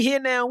 man. We here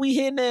now.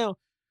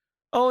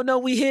 Oh no,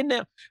 we here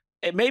now.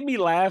 It made me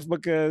laugh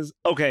because,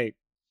 okay,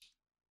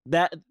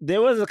 that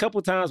there was a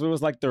couple times where it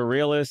was like the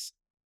realest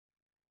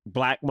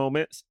black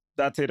moments.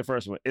 I'll tell you the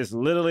first one. It's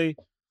literally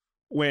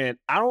when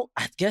I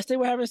guess they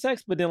were having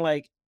sex, but then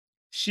like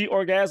she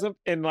orgasmed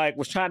and like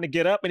was trying to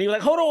get up and he was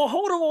like, hold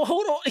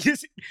on.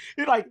 He's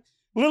like,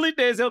 Lily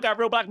Denzel got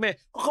real black man.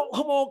 Come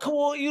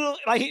on.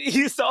 Like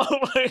he saw him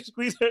like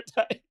squeeze her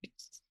tight.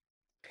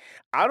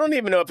 I don't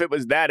even know if it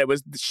was that.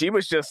 She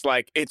was just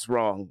like, it's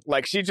wrong.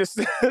 Like I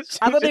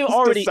thought they were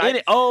already in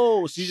it.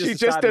 Oh, she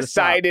just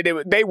decided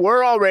they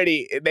were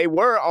already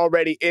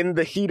in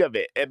the heat of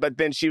it. But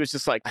then she was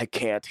just like, I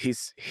can't.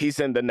 He's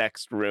in the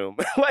next room.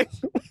 Like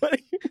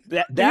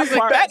that's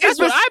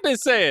what I've been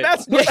saying.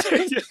 That's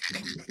what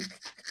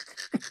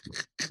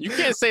you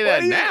can't say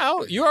that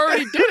now. You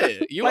already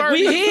did it.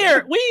 We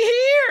here.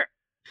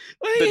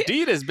 The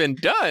deed has been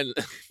done.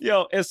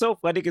 Yo, it's so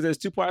funny because there's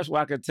two parts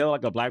where I could tell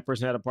like a black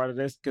person had a part of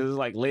this because it's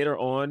like later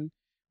on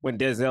when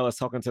Denzel is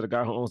talking to the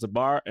guy who owns the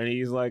bar and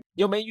he's like,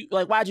 "Yo, man, you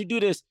like why'd you do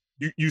this?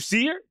 You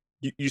see her?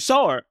 You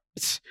saw her."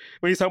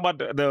 When he's talking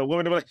about the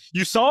woman, they're like,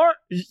 "You saw her?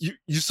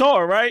 You saw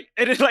her, right?"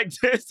 And then like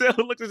Denzel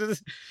looks at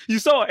this, "You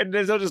saw her," and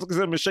Denzel just looks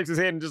at him and shakes his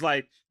head and just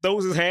like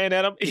throws his hand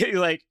at him. He's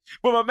like,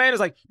 "But my man is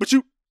like, but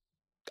you."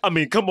 I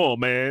mean, come on,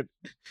 man.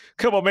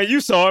 Come on, man.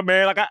 You saw it,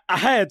 man. Like, I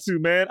had to,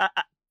 man.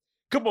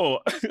 Come on.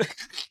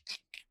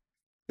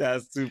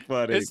 That's too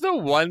funny. It's the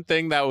one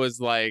thing that was,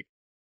 like,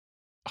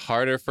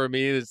 harder for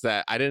me is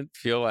that I didn't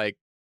feel like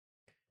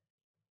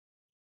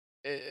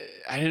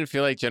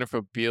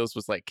Jennifer Beals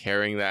was, like,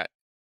 carrying that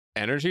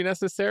energy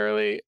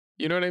necessarily.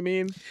 You know what I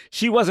mean?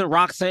 She wasn't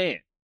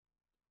Roxanne.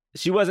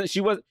 She wasn't,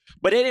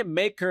 but they didn't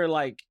make her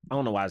like, I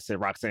don't know why I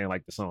said Roxanne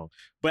like the song,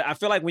 but I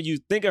feel like when you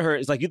think of her,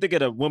 it's like you think of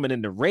the woman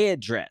in the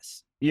red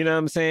dress. You know what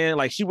I'm saying?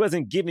 Like she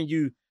wasn't giving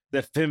you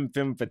the femme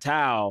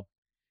fatale.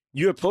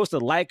 You're supposed to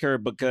like her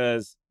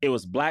because it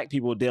was black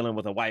people dealing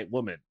with a white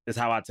woman, is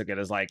how I took it.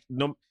 It's like,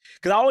 no,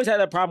 because I always had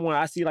that problem when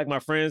I see like my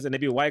friends and they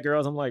be white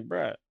girls. I'm like,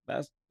 bruh,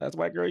 that's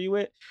white girl you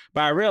with?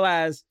 But I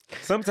realize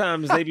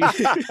sometimes they be.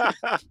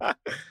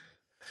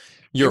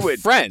 Your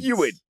friends. You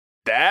would.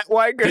 That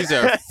white girl. These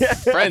are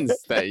friends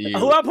that you.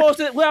 Who I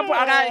posted?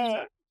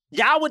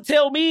 Y'all would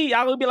tell me.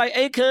 Y'all would be like,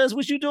 "Hey, cuz,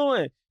 what you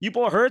doing? You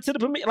brought her to the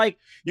permit? Like,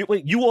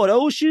 you wore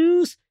those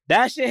shoes?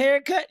 That's your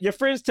haircut? Your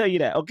friends tell you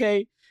that,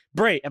 okay?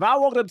 Bray, if I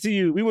walked up to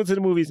you, we went to the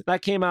movies, and I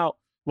came out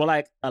with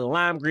like a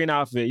lime green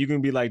outfit, you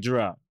can be like,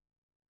 Gerard,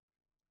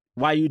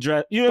 why you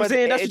dress? You know what I'm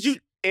saying? That's what you.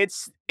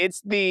 It's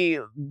the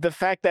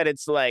fact that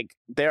it's like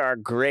there are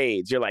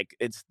grades. You're like,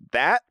 it's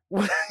that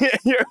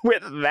you're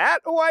with that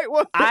white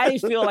woman. I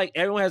feel like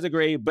everyone has a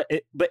grade,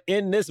 but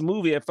in this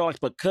movie, it felt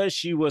like because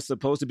she was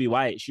supposed to be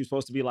white, she was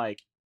supposed to be like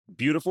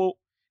beautiful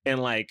and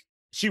like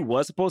she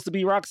was supposed to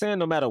be Roxanne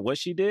no matter what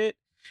she did.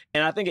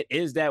 And I think it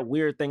is that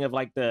weird thing of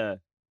like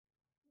the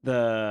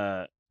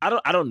I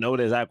don't know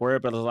the exact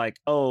word, but it's like,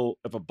 oh,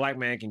 if a black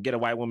man can get a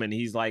white woman,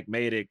 he's like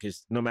made it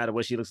because no matter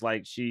what she looks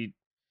like, she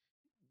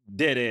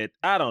did it.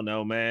 I don't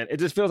know, man. It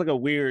just feels like a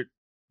weird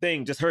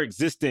thing. Just her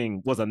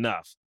existing was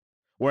enough.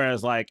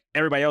 Whereas like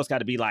everybody else got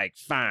to be like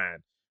fine,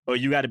 or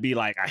you got to be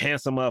like a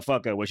handsome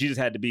motherfucker, where she just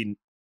had to be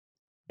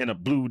in a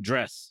blue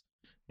dress.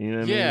 You know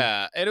what I mean?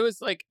 Yeah, and it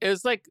was like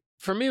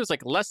for me, it was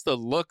like less the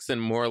looks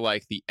and more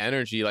like the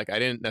energy. Like I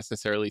didn't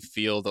necessarily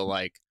feel the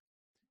like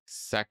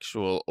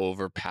sexual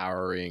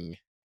overpowering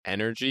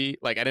energy.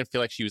 Like I didn't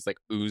feel like she was like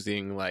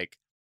oozing like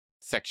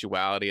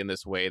sexuality in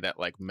this way that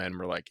like men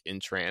were like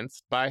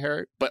entranced by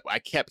her, but I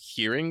kept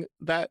hearing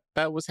that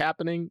was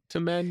happening to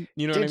men.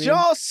 You know what I mean? Did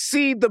y'all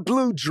see the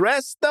blue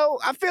dress though?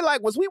 I feel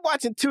like was we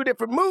watching two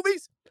different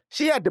movies?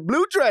 She had the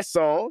blue dress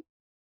on,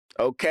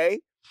 okay.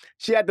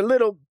 She had a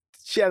little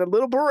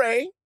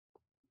beret,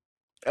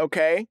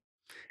 okay,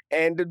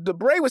 and the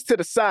beret was to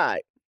the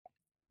side.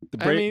 The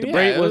braid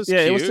was cute.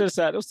 It was to the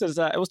side. It was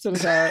to the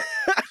side.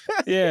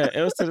 Yeah,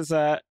 it was to the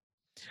side.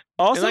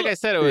 Also, and like I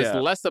said, it was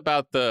less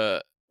about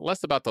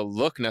the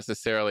look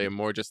necessarily and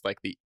more just like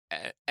the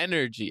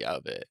energy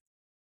of it.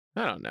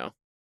 I don't know.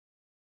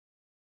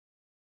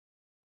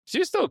 She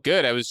was still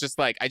good. I was just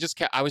like,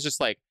 I was just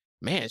like,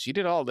 man, she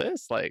did all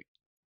this. Like,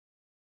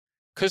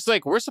 cause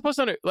like, we're supposed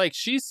to, like,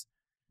 she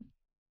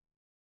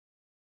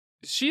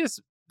has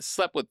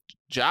slept with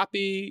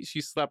Joppy.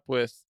 She slept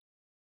with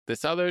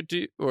this other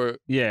dude right?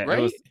 It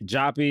was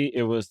Joppy.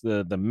 It was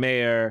the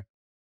mayor.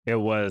 It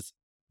was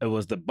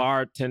the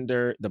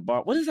bartender.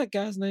 What is that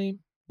guy's name?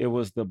 It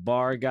was the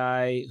bar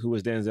guy who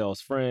was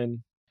Denzel's friend.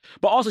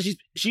 But also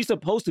she's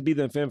supposed to be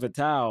the femme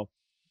fatale.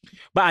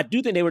 But I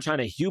do think they were trying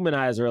to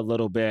humanize her a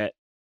little bit.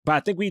 But I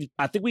think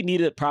we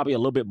needed probably a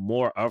little bit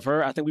more of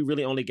her. I think we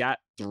really only got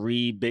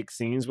 3 big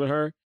scenes with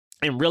her.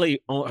 And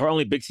really her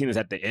only big scene is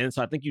at the end.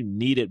 So I think you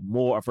needed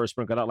more of her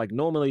sprinkled out. Like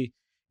normally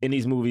in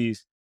these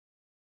movies,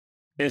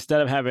 instead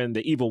of having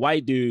the evil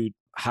white dude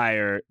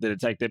hire the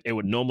detective, it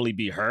would normally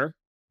be her.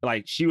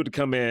 Like she would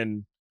come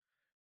in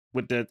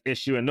with the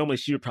issue, and normally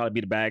she would probably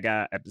be the bad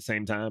guy at the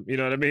same time, you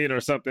know what I mean, or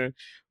something.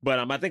 But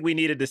I think we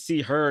needed to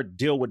see her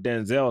deal with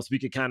Denzel so we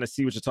could kind of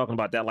see what you're talking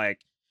about, that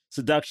like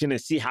seduction,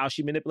 and see how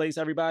she manipulates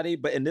everybody.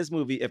 But in this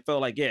movie, it felt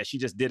like, yeah, she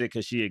just did it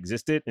because she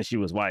existed and she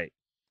was white.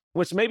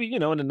 Which maybe, you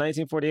know, in the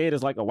 1948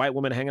 is like a white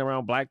woman hanging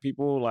around black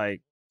people.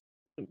 Like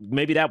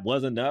maybe that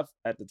was enough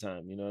at the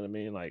time, you know what I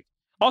mean? Like,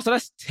 also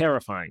that's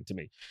terrifying to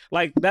me.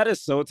 Like that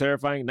is so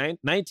terrifying.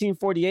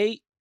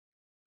 1948.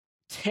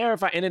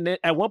 Terrifying. And then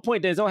at one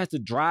point Denzel has to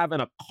drive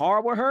in a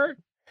car with her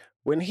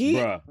when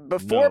he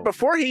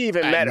before he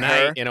even met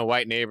her in a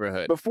white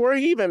neighborhood. Before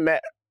he even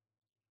met,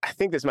 I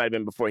think this might have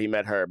been before he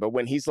met her, but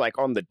when he's like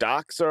on the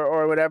docks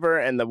or whatever,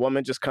 and the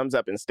woman just comes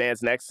up and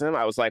stands next to him,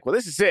 I was like, well,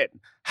 this is it.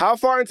 How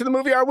far into the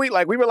movie are we?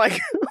 Like we were like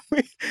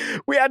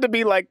we had to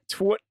be like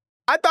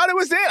I thought it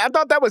was it. I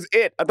thought that was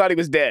it. I thought he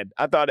was dead.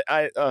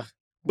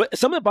 But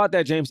something about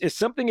that, James, is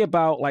something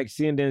about like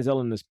seeing Denzel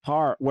in this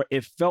part where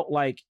it felt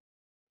like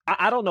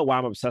I don't know why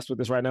I'm obsessed with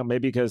this right now.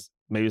 Maybe it's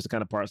the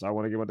kind of parts I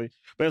want to get one thing.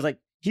 But it's like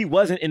he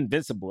wasn't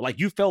invincible. Like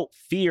you felt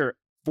fear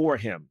for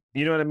him.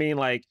 You know what I mean?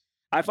 Like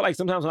I feel like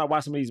sometimes when I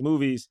watch some of these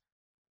movies,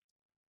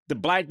 the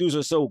black dudes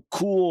are so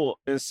cool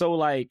and so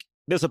like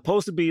they're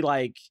supposed to be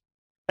like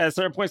at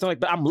certain points. I'm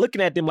like, but I'm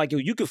looking at them like, yo,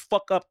 you could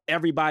fuck up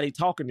everybody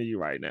talking to you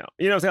right now.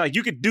 You know what I'm saying? Like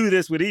you could do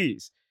this with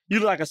ease. You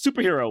look like a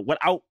superhero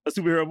without a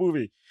superhero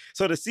movie.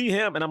 So to see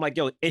him, and I'm like,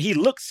 yo, and he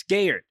looked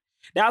scared.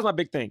 That was my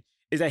big thing,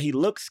 is that he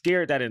looked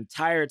scared that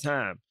entire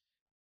time.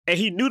 And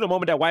he knew the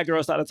moment that white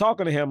girl started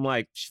talking to him,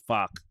 like,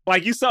 fuck.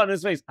 Like, you saw in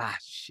his face,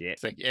 shit.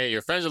 It's like, yeah,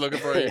 your friends are looking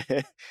for you.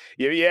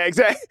 yeah,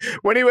 exactly.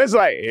 When he was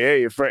like,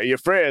 hey, your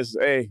friends,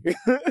 hey.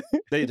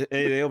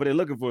 they over there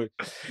looking for it.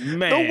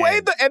 Man.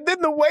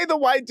 The way the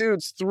white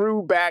dudes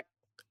threw back,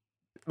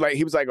 like,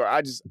 he was like,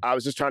 I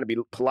was just trying to be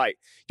polite.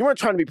 You weren't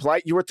trying to be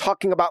polite. You were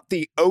talking about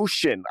the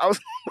ocean. I was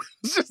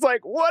just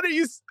like, what do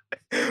you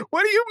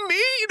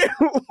mean?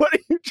 What are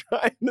you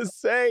trying to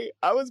say?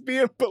 I was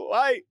being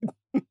polite.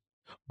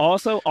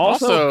 Also,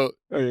 oh,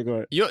 yeah, go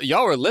ahead.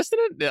 Y'all were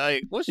listening?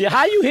 Like,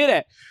 how you hear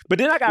that? But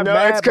then I got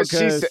mad it's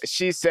because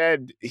she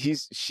said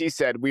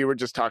we were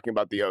just talking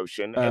about the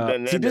ocean.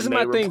 This is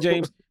my thing,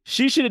 James.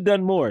 She should have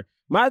done more.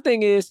 My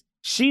thing is,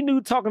 she knew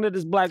talking to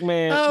this black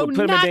man would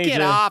put him in danger. Knock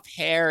it off,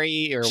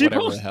 Harry, or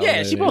whatever the hell.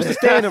 Yeah, she's supposed to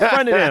stand in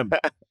front of him.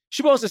 She's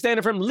supposed to stand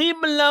in front of him. Leave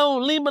him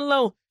alone. Leave him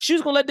alone. She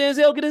was gonna let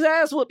Denzel get his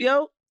ass whooped,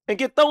 yo, and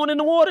get thrown in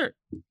the water.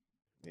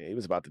 Yeah, he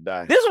was about to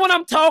die. This is what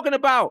I'm talking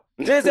about.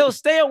 Denzel,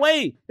 stay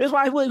away. This is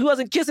why he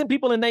wasn't kissing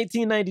people in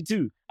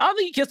 1992. I don't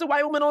think he kissed a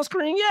white woman on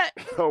screen yet.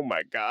 Oh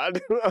my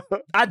God.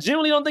 I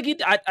genuinely don't think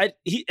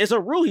he it's a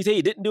rule. He said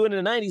he didn't do it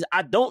in the 90s.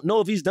 I don't know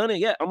if he's done it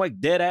yet. I'm like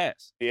dead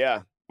ass.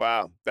 Yeah.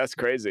 Wow. That's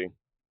crazy.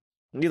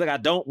 And he's like, I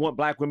don't want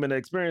black women to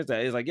experience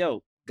that. He's like,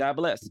 yo, God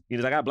bless. He's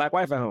like, I got a black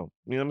wife at home.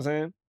 You know what I'm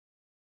saying?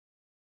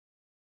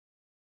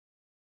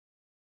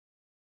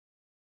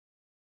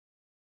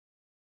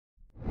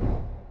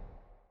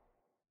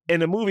 In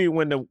the movie,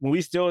 when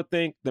we still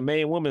think the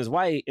main woman is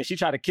white and she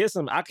tried to kiss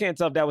him, I can't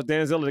tell if that was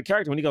Denzel or the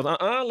character. When he goes,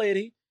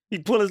 lady, he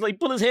pull his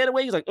head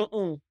away. He's like,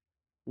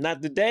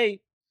 not today.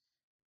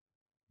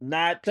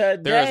 Not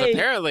today. There was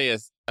apparently,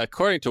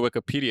 according to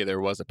Wikipedia, there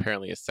was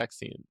apparently a sex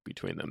scene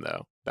between them,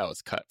 though. That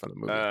was cut from the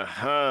movie.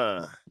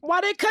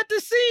 Why they cut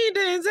the scene,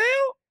 Denzel?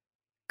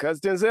 Because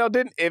Denzel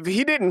didn't. If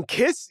he didn't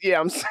kiss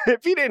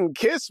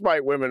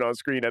white women on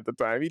screen at the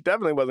time, he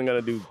definitely wasn't going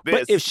to do this.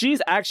 But if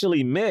she's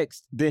actually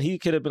mixed, then he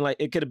could have been like,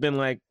 it could have been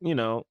like, you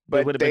know.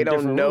 But they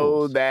don't know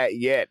rules. that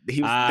yet.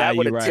 That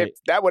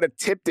would have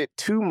tipped it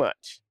too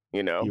much.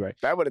 You know. You're right.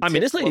 That would have. I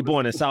mean, this lady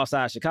born in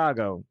Southside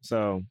Chicago,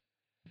 so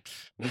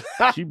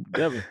she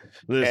definitely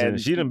listen.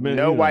 And she done been.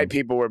 No white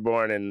people were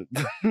born in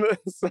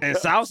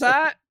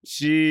Southside.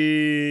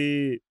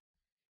 She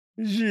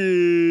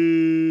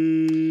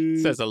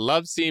says a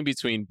love scene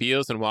between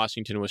Beals and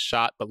Washington was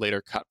shot but later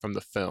cut from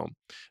the film.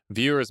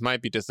 Viewers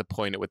might be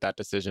disappointed with that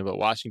decision, but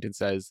Washington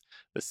says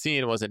the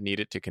scene wasn't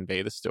needed to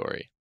convey the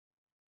story.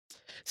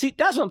 See,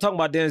 that's what I'm talking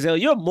about, Denzel.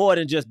 You're more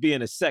than just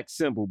being a sex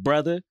symbol,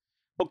 brother.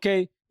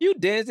 Okay? You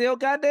Denzel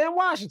goddamn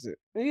Washington.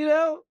 You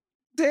know?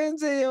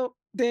 Denzel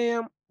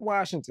damn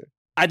Washington.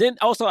 I think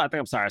I'm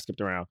sorry I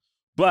skipped around.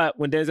 But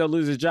when Denzel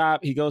loses his job,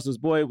 he goes to his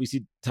boy. We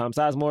see Tom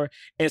Sizemore.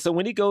 And so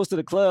when he goes to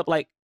the club,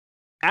 like,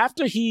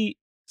 after he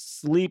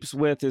sleeps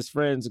with his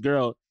friend's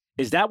girl,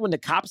 is that when the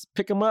cops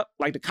pick him up?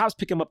 Like the cops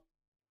pick him up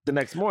the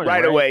next morning,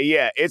 right? Away,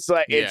 yeah. It's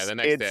like the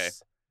next day.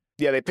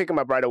 Yeah, they pick him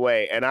up right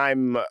away, and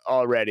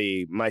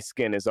my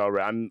skin is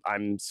already.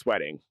 I'm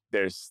sweating.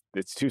 It's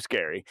too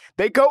scary.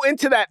 They go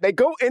into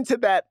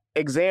that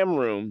exam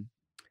room,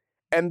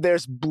 and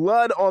there's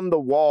blood on the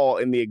wall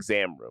in the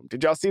exam room.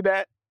 Did y'all see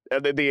that?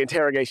 The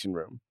interrogation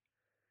room.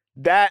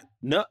 That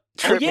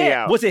tripped me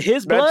out. Was it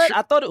his blood?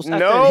 I thought it was.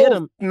 Hit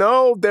him.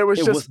 No, there was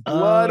just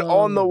blood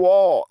on the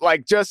wall.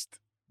 Like, that's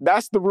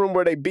the room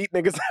where they beat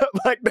niggas up.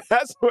 Like,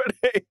 that's where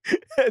they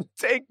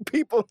take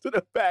people to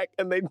the back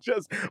and they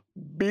just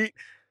beat.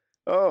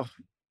 Oh,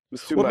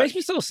 it's too much. What makes me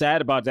so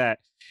sad about that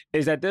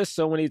is that there's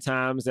so many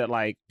times that,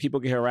 like, people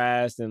get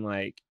harassed and,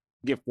 like,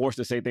 get forced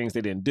to say things they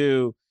didn't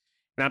do.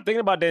 And I'm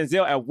thinking about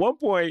Denzel. At one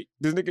point,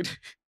 this nigga,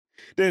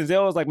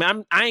 Denzel was like,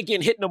 man, I ain't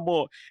getting hit no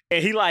more.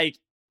 And he, like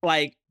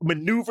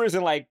maneuvers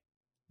and like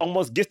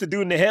almost gets the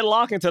dude in the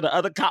headlock until the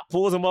other cop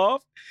pulls him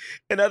off.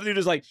 And the other dude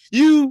is like,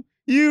 you,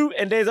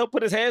 and Denzel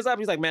put his hands up.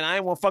 He's like, man, I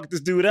ain't want to fuck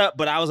this dude up,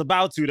 but I was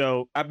about to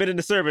though. I've been in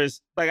the service.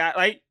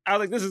 I was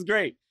like, this is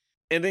great.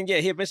 And then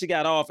he eventually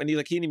got off and he's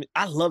like,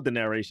 I love the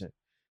narration.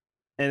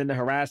 And then the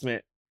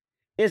harassment.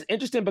 It's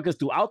interesting because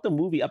throughout the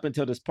movie up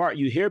until this part,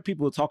 you hear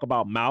people talk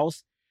about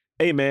Mouse.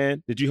 Hey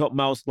man, did you help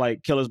Mouse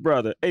like kill his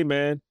brother? Hey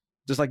man,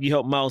 just like you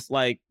helped Mouse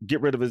like get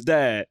rid of his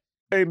dad.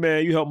 Hey,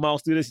 man, you helped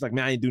Mouse do this. He's like,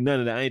 man, I ain't do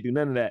none of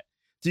that.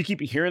 So you keep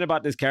hearing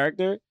about this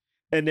character.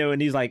 And then when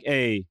he's like,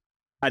 hey,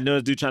 I know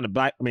this dude trying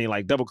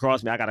to double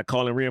cross me. I got to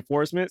call in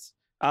reinforcements.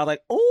 I was like,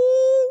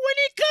 oh, when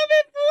he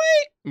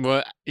coming, boy.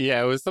 Well,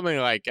 yeah, it was something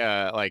like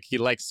he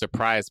likes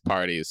surprise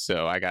parties.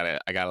 So I got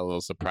a little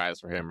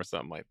surprise for him or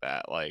something like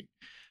that. Like,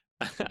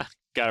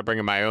 Gotta bring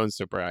in my own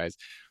surprise.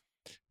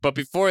 But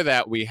before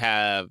that, we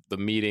have the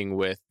meeting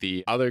with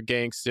the other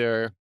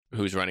gangster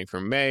who's running for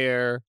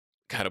mayor,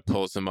 kind of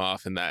pulls him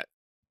off in that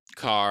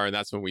car. And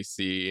that's when we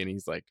see, and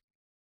he's like,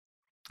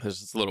 there's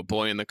this little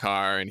boy in the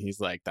car, and he's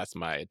like, that's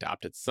my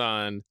adopted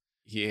son.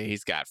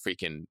 He's got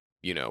freaking,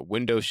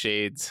 window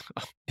shades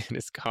in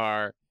his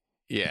car.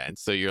 Yeah. And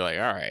so you're like,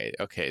 all right,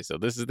 okay, so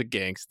this is the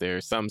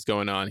gangster. Something's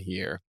going on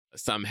here.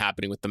 Something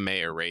happening with the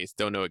mayor race.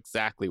 Don't know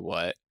exactly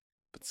what,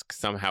 but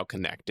somehow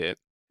connected.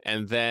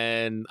 And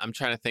then I'm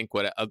trying to think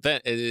what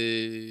event.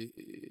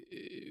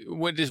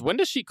 When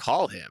does she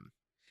call him?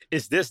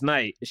 It's this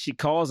night. She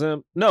calls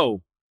him.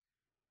 No.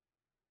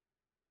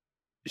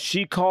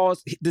 She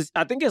calls this.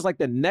 I think it's like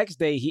the next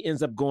day he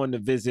ends up going to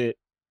visit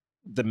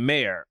the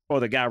mayor or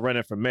the guy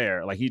running for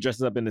mayor. Like he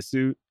dresses up in the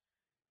suit.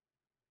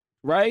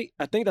 Right?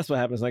 I think that's what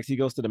happens. Like he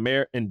goes to the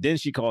mayor and then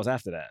she calls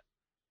after that.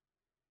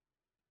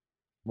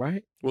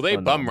 Right? Well, they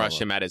bum rush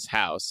him at his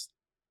house.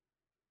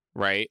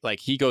 Right? Like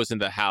he goes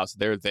into the house,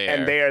 they're there.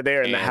 And they are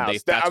there in the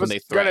house. That's when they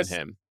threaten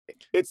him.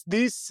 It's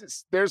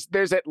these,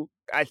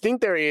 I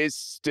think there is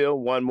still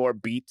one more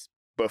beat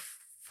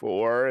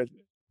before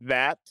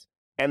that.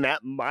 And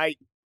that might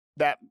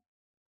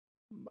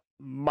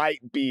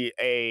be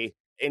a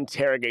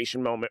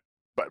interrogation moment,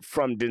 but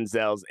from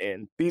Denzel's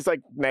end. These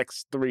like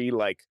next 3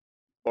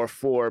 or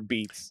 4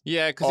 beats.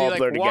 Yeah, because he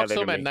like walks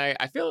home at night.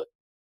 I feel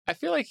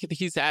like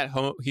he's at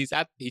home.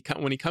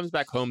 When he comes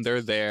back home,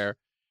 they're there.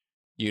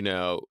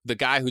 The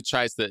guy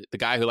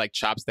who like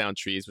chops down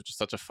trees, which is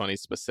such a funny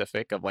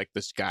specific of like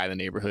this guy in the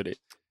neighborhood.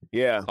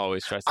 Yeah,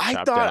 always tries to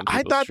chop down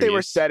I thought trees. They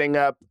were setting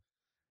up,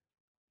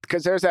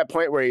 because there's that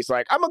point where he's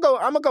like, I'll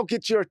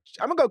get your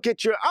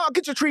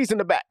trees in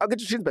the back. I'll get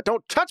your trees in the back.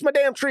 Don't touch my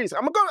damn trees.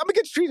 I'm gonna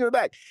get your trees in the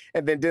back.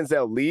 And then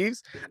Denzel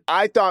leaves.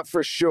 I thought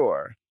for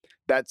sure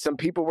that some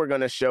people were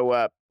gonna show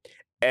up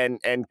and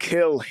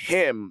kill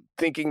him,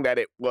 thinking that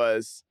it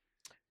was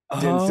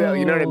Denzel.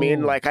 You know what I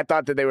mean? Like I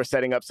thought that they were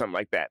setting up something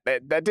like that.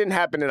 That didn't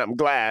happen, and I'm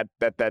glad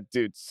that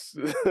dude's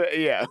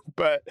yeah.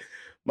 But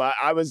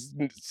I was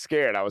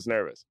scared. I was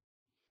nervous.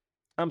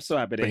 I'm so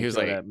happy that he was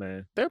like, that,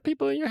 man. There are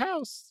people in your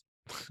house.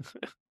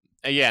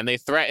 Yeah, and they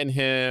threaten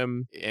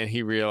him, and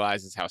he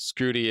realizes how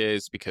screwed he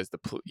is because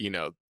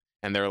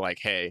and they're like,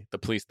 hey, the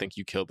police think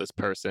you killed this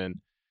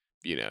person.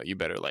 You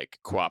better like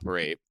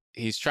cooperate.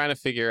 He's trying to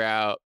figure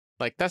out,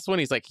 like, that's when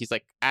he's like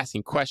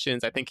asking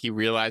questions. I think he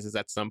realizes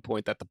at some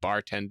point that the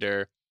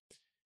bartender.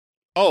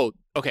 Oh,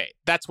 okay.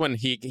 That's when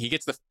he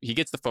gets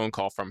the phone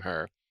call from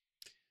her,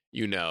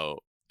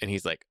 and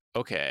he's like,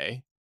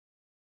 okay.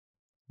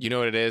 You know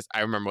what it is?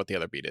 I remember what the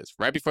other beat is.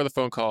 Right before the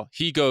phone call,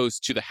 he goes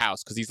to the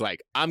house because he's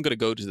like, I'm going to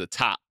go to the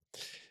top.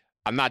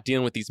 I'm not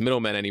dealing with these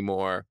middlemen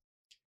anymore.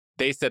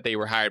 They said they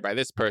were hired by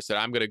this person.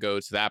 I'm going to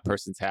go to that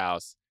person's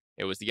house.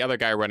 It was the other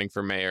guy running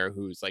for mayor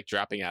who's like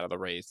dropping out of the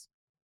race.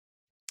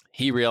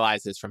 He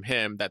realizes from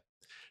him that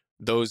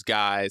those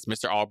guys,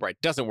 Mr. Albright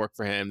doesn't work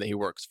for him, that he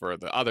works for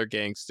the other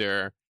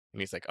gangster.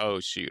 And he's like, oh,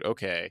 shoot.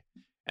 Okay.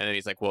 And then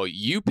he's like, well,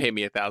 you pay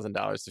me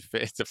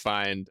 $1,000 to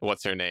find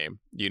what's her name,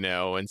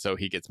 and so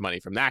he gets money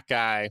from that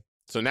guy.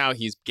 So now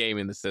he's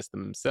gaming the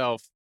system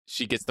himself.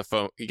 He gets the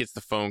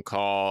phone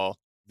call.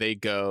 They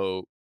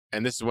go,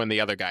 and this is when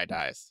the other guy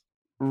dies.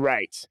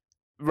 Right.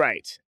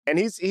 And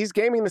he's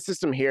gaming the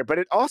system here, but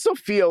it also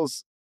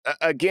feels,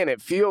 again,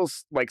 it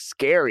feels like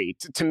scary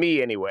to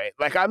me anyway.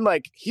 Like I'm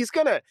like, he's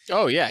gonna.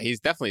 Oh yeah, he's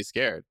definitely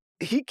scared.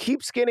 He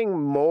keeps getting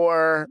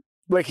more.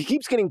 Like he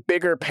keeps getting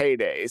bigger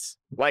paydays.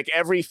 Like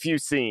every few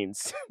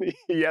scenes,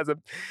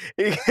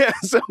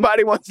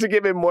 somebody wants to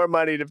give him more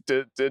money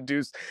to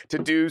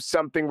do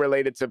something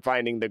related to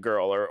finding the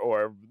girl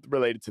or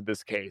related to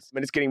this case.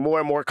 And it's getting more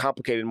and more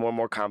complicated, more and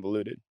more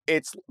convoluted.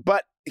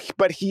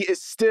 But he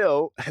is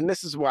still, and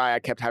this is why I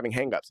kept having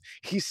hangups.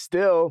 He's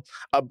still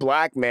a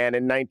black man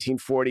in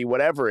 1940,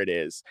 whatever it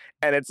is.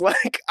 And it's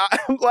like,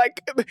 I'm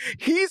like,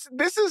 he's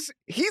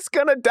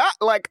gonna die.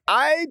 Like,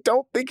 I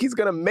don't think he's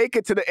gonna make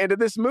it to the end of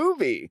this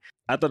movie.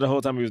 I thought the whole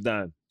time he was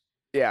done.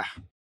 Yeah.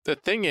 The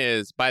thing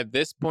is, by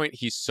this point,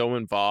 he's so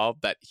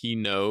involved that he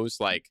knows,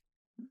 like,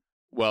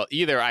 well,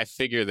 either I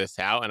figure this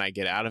out and I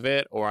get out of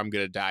it, or I'm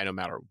gonna die no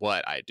matter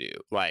what I do.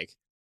 Like,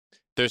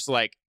 there's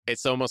like,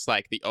 it's almost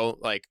like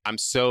I'm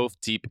so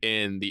deep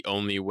in, the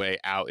only way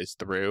out is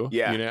through.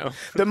 Yeah.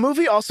 The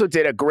movie also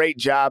did a great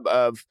job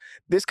of,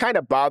 this kind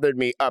of bothered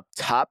me up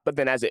top, but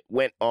then as it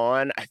went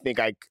on, I think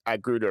I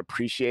grew to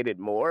appreciate it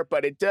more.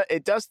 But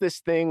it does this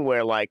thing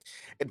where like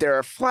there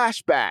are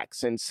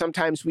flashbacks, and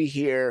sometimes we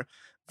hear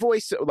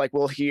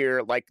we'll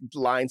hear like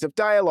lines of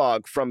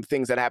dialogue from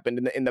things that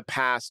happened in the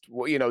past,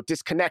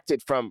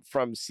 disconnected from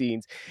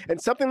scenes.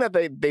 And something that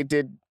they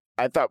did,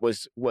 I thought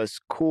was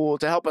cool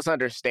to help us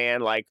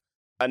understand like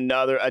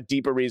a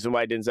deeper reason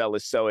why Denzel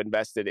is so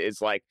invested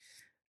is like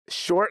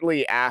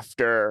shortly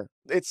after,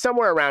 it's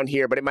somewhere around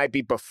here, but it might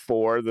be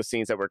before the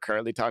scenes that we're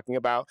currently talking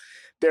about.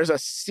 There's a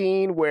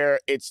scene where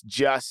it's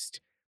just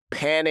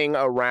panning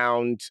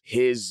around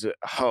his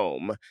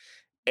home,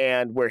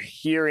 and we're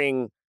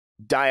hearing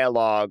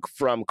dialogue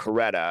from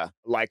Coretta,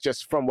 like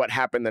just from what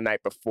happened the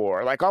night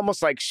before, like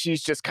almost like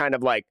she's just kind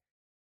of like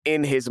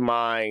in his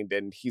mind,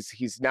 and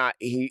he's not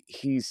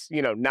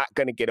not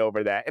going to get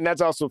over that, and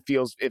that's also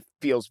feels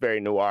very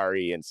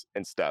noir-y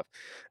and stuff,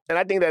 and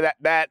I think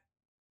that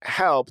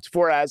helped.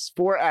 For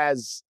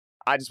as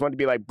I just wanted to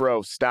be like,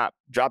 bro, stop,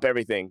 drop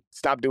everything,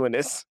 stop doing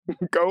this,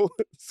 go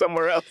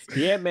somewhere else.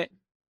 Yeah, man.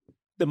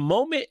 The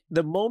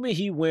moment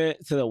he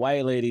went to the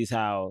white lady's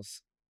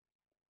house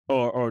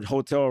or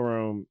hotel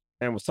room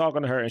and was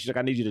talking to her, and she's like,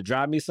 I need you to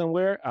drive me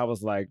somewhere, I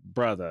was like,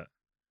 brother,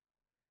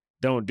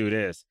 don't do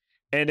this.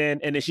 And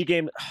then she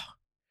gave me,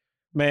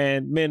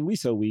 man, men, we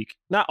so weak.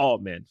 Not all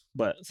men,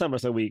 but some are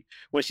so weak.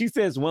 When she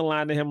says one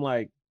line to him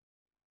like,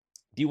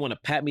 do you want to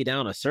pat me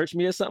down or search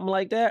me or something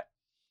like that?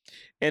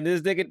 And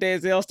this nigga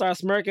Denzel starts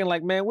smirking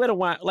like, man, where the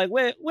wine? Like,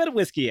 where the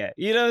whiskey at?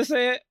 You know what I'm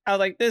saying? I was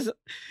like, this,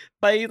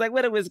 like, he's like,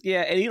 where the whiskey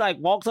at? And he like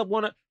walks up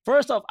on it.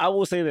 First off, I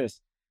will say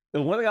this.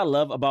 The one thing I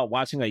love about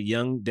watching a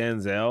young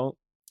Denzel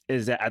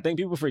is that I think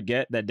people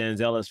forget that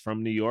Denzel is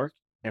from New York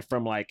and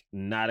from like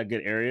not a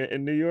good area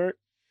in New York.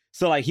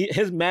 So like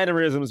his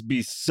mannerisms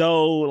be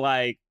so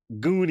like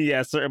goony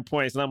at certain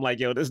points. And I'm like,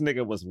 yo, this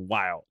nigga was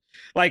wild.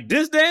 Like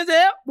this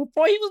Denzel,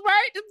 before he was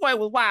right, this boy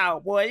was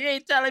wild, boy. You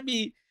ain't telling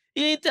me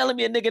a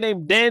nigga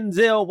named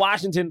Denzel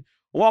Washington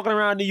walking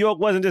around New York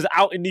wasn't just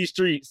out in these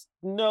streets.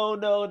 No,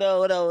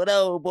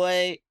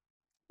 boy.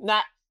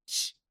 Not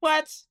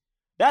what?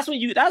 That's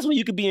when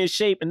you could be in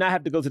shape and not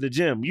have to go to the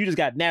gym. You just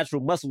got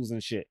natural muscles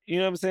and shit. You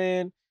know what I'm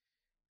saying?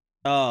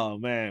 Oh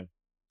man.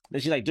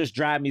 Then she's like, just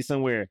drive me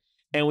somewhere.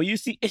 And when you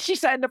see, and she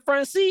sat in the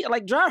front seat,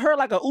 like drive her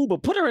like an Uber,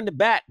 put her in the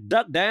back,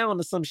 duck down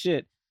or some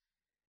shit.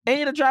 And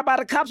you to drive by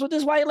the cops with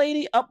this white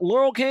lady up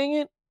Laurel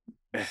Canyon?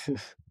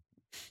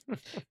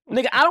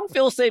 Nigga, I don't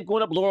feel safe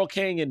going up Laurel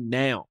Canyon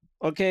now,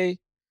 okay?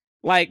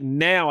 Like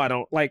now I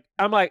don't. Like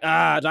I'm like,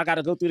 I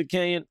gotta go through the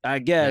canyon, I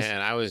guess.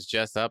 Man, I was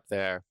just up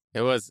there.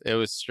 It was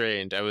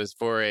strange. I was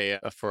for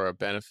a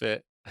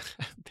benefit.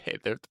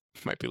 They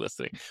might be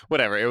listening.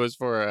 Whatever. It was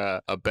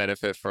for a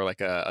benefit for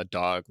like a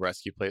dog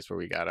rescue place where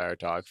we got our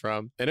dog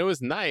from, and it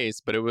was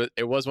nice. But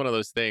it was one of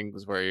those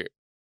things where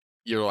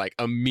you're like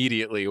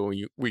immediately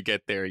when we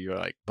get there, you're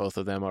like, both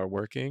of them are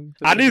working.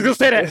 I knew he was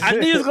gonna say that. I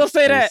knew he was gonna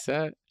say that.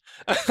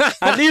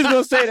 I knew he was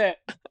gonna say that.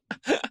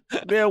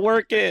 They're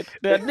working.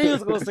 I knew he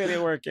was gonna say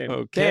they're working.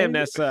 Okay. Damn,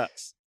 that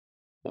sucks.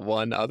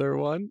 One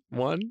non-worker,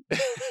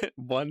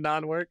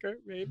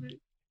 maybe.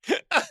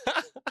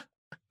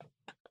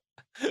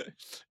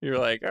 You're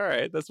like, all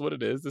right, that's what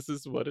it is. This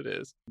is what it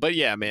is. But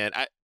yeah, man,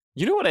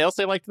 you know what else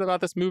I liked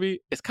about this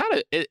movie? It's kind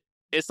of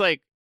it's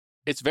like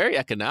it's very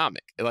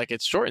economic. Like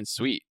it's short and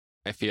sweet.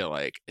 I feel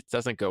like it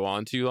doesn't go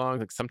on too long.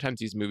 Like sometimes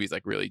these movies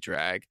like really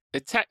drag.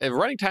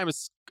 Running time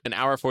is an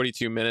hour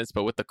 42 minutes,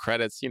 but with the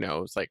credits,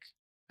 it's like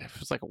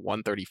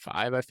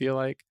 135. I feel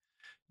like,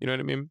 you know what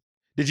I mean?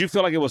 Did you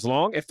feel like it was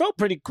long? It felt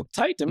pretty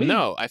tight to me.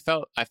 No, I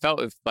felt like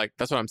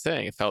that's what I'm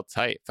saying. It felt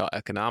tight. It felt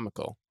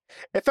economical.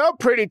 It felt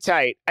pretty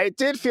tight. I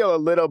did feel a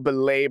little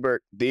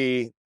belabored.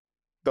 The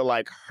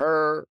like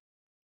her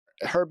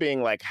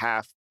being like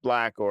half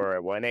black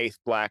or 1/8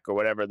 black or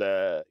whatever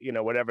the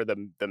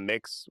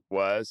mix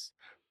was.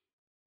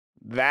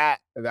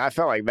 That I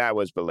felt like that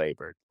was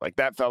belabored. Like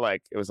that felt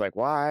like it was like,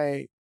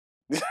 why?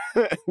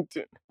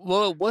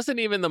 Well, it wasn't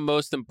even the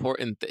most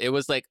important. It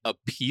was like a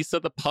piece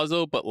of the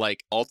puzzle, but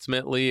like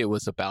ultimately it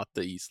was about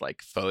these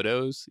like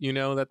photos,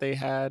 that they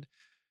had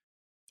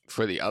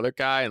for the other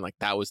guy, and like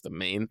that was the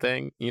main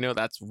thing.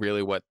 That's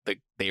really what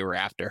they were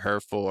after her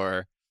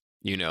for.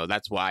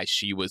 That's why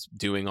she was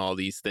doing all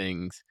these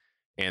things,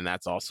 and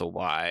that's also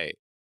why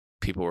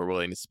people were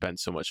willing to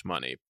spend so much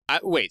money.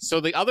 Wait, so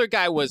the other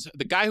guy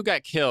the guy who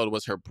got killed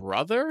was her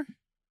brother?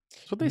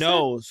 That's what they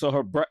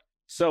said?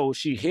 So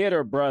she hit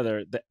her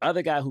brother. The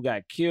other guy who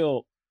got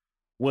killed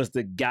was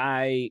the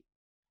guy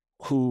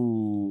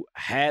who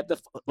had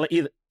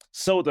either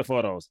sold the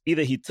photos.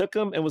 Either he took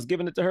them and was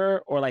giving it to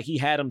her, or like he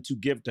had them to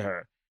give to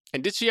her.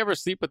 And did she ever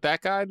sleep with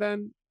that guy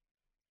then?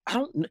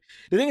 The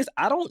thing is,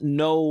 I don't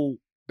know.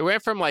 It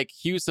went from like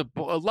he was a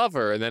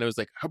lover, and then it was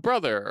like her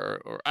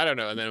brother, or I don't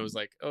know, and then it was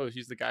like, oh,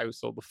 she's the guy who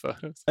sold the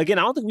photos. Again,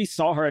 I don't think we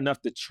saw her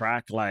enough to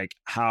track like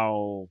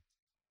how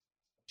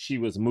she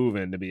was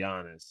moving, to be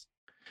honest.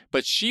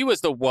 But she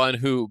was the one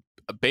who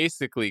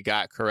basically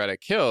got Coretta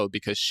killed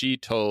because she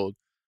told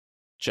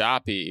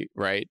Joppy,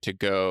 right, to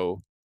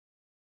go,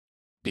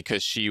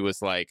 because she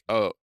was like,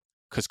 oh,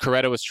 because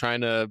Coretta was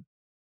trying to...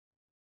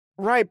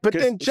 Right, but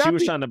then Joppy... She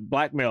was trying to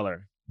blackmail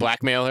her.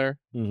 Blackmail her?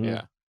 Mm-hmm.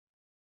 Yeah.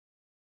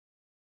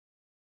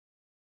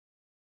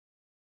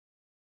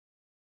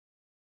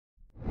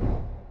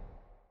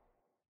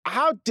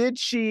 How did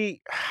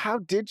she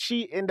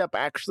end up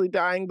actually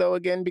dying though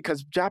again?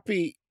 Because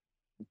Joppy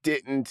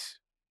didn't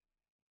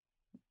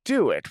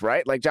do it,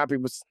 right? Like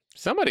Joppy was...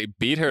 Somebody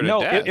beat her to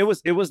death. It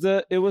was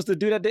the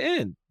dude at the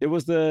end. It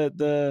was the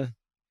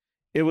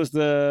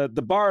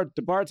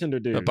bartender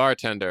dude. The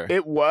bartender.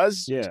 It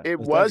was? Yeah. It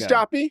was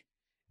Joppy?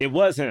 It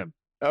was him.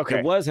 Okay.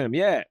 It was him,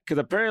 yeah. Because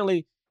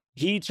apparently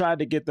he tried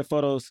to get the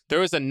photos. There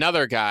was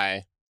another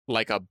guy,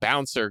 like a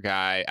bouncer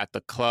guy at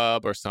the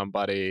club or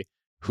somebody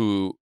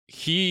who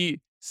he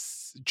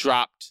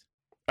dropped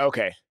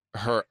Okay.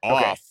 her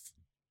off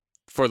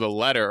for the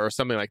letter or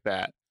something like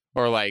that.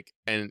 Or like,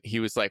 and he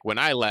was like, when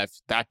I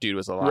left, that dude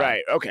was alive.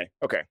 Right. Okay.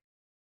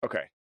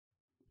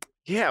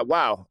 Yeah.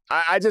 Wow.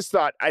 I just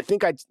thought. And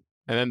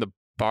then the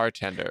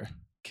bartender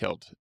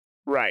killed.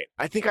 Right.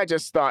 I think I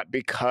just thought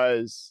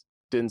because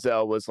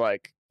Denzel was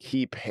like,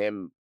 keep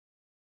him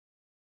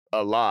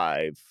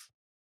alive.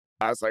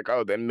 I was like,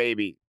 oh, then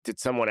maybe did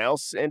someone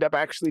else end up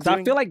actually doing?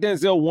 I feel like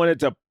Denzel wanted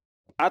to.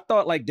 I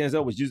thought like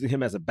Denzel was using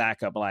him as a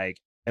backup. Like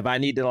if I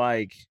need to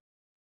like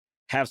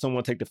have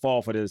someone take the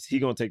fall for this, he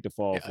gonna take the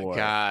fall for it.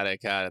 Got it.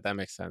 That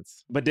makes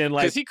sense. But then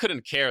like because he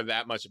couldn't care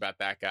that much about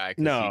that guy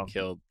because he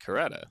killed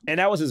Coretta. And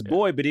that was his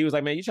boy, but he was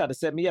like, man, you tried to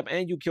set me up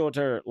and you killed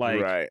her.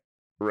 Like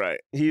Right.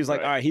 He was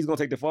like, all right, he's gonna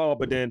take the fall.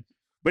 But then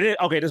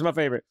okay, this is my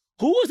favorite.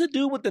 Who was the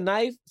dude with the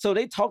knife? So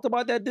they talked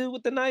about that dude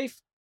with the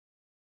knife?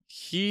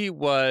 He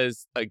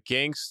was a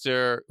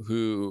gangster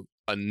who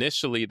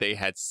initially they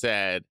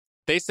said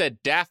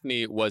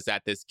Daphne was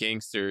at this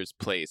gangster's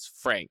place,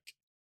 Frank.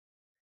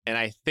 And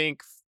I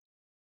think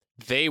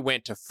they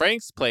went to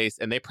Frank's place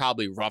and they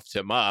probably roughed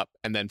him up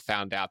and then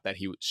found out that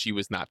she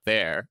was not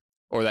there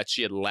or that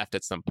she had left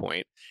at some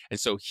point. And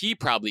so he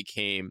probably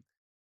came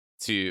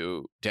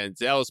to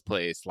Denzel's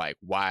place like,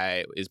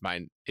 why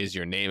is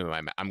your name in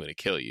my I'm going to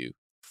kill you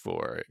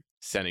for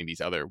sending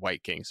these other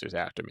white gangsters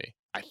after me.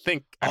 I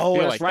think. Oh,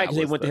 that's right. Because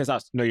they went to his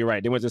house. No, you're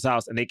right. They went to his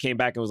house and they came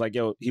back and was like,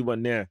 yo, he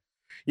wasn't there.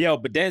 Yo,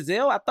 but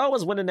Denzel, I thought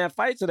was winning that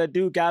fight. So that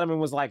dude got him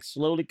and was like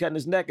slowly cutting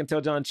his neck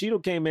until Don Cheadle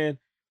came in.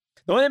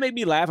 The only thing that made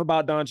me laugh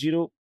about Don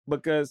Cheadle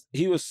because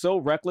he was so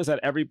reckless at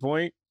every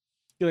point.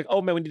 He's like,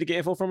 oh man, we need to get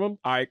info from him.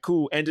 All right,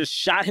 cool. And just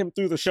shot him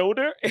through the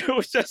shoulder. It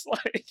was just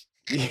like.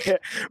 Yeah.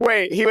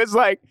 Wait, he was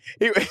like,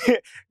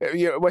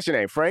 what's your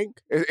name?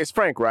 Frank? It's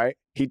Frank, right?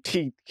 He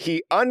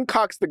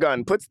uncocks the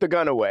gun, puts the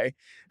gun away.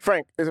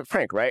 Is it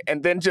Frank, right?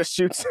 And then just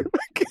shoots him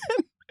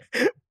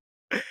again.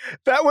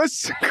 That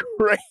was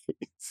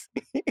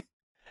crazy.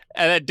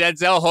 And then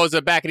Denzel holds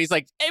it back and he's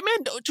like, hey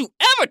man, don't you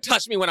ever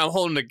touch me when I'm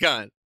holding a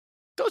gun.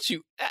 Don't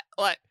you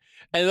like?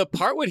 And the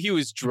part when he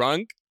was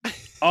drunk.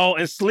 Oh,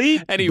 and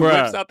sleep? And he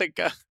whips out the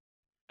gun.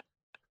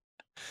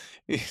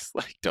 He's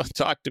like, don't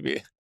talk to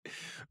me.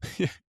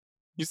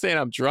 You saying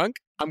I'm drunk?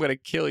 I'm going to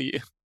kill you.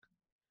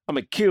 I'm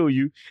going to kill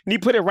you. And he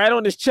put it right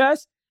on his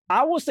chest.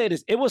 I will say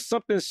this. It was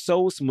something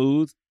so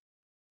smooth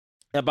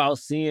about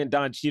seeing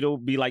Don Cheadle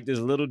be like this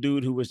little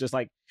dude who was just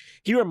like,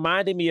 he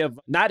reminded me of,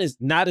 not as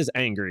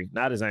angry,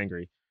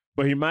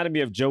 but he reminded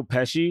me of Joe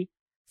Pesci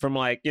from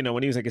like,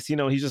 when he was in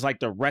Casino, he's just like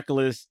the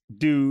reckless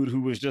dude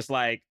who was just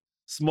like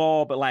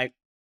small, but like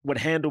would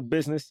handle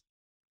business.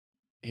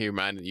 He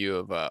reminded you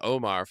of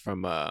Omar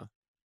from The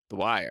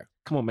Wire.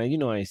 Come on, man. You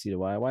know I ain't see The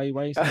Wire. Why you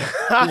saying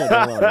that? You know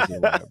damn well I ain't see The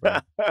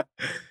Wire, bro.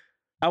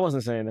 I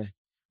wasn't saying that.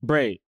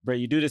 Bray,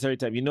 you do this every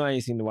time. You know I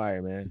ain't seen The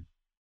Wire, man.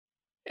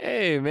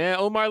 Hey, man.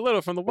 Omar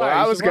Little from The Wire.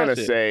 Well, I was going to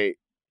say.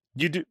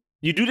 You do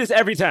this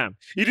every time.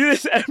 You do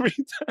this every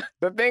time.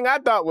 The thing I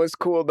thought was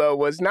cool, though,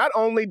 was not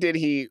only did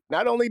he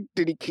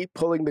keep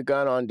pulling the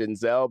gun on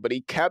Denzel, but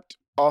he kept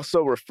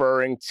also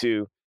referring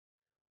to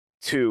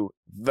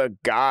the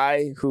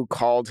guy who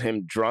called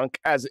him drunk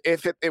as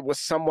if it was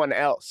someone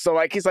else. So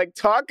like he's like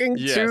talking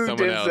to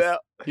Denzel. Else.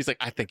 He's like,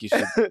 I think you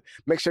should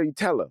make sure you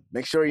tell him.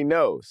 Make sure he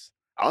knows.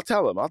 I'll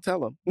tell him. All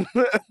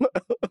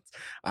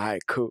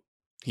right, cool.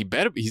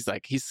 He's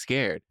like, he's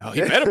scared. Oh,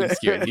 he better be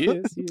scared. He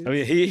is. I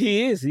mean,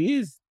 he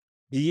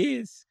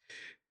is.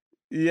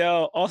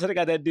 Yo, also they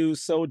got that dude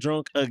so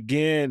drunk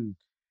again.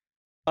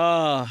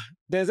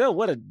 Denzel,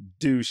 what a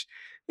douche.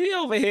 He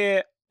over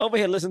here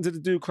listening to the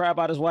dude cry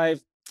about his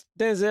wife.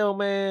 Denzel,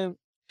 man,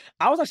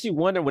 I was actually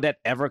wondering would that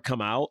ever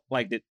come out?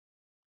 Like,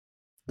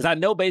 because I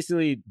know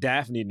basically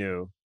Daphne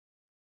knew,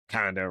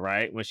 kind of,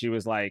 right? When she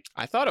was like,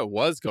 I thought it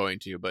was going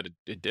to, but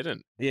it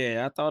didn't.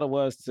 Yeah, I thought it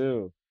was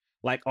too.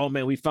 Like, oh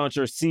man, we found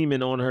your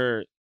semen on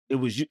her. It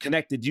was you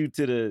connected you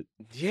to the.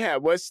 Yeah,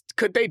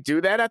 could they do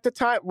that at the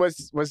time?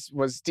 Was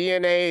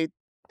DNA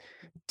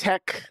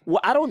tech?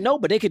 Well, I don't know,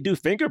 but they could do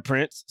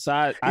fingerprints. So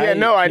I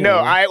know. No,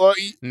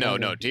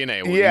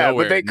 DNA was nowhere,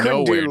 but they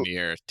couldn't nowhere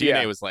near.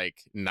 DNA was like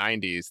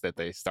 90s that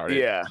they started.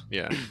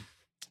 Yeah.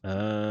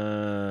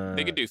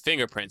 They could do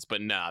fingerprints,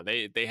 but no,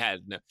 they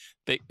had no.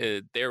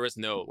 There was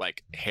no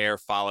like hair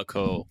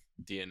follicle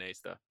DNA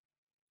stuff.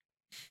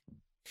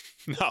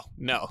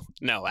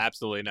 No,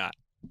 absolutely not.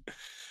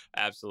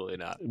 Absolutely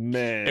not.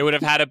 Man, it would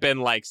have had to been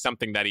like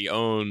something that he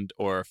owned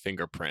or a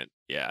fingerprint.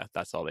 Yeah,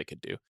 that's all they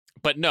could do.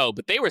 But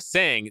they were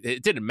saying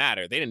it didn't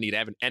matter. They didn't need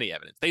any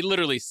evidence. They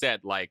literally said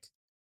like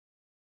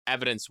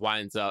evidence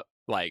winds up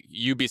like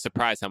you'd be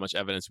surprised how much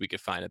evidence we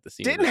could find at the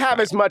scene. Didn't have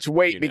as much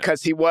weight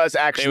because he was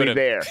actually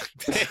there.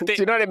 Do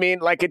you know what I mean?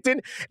 Like it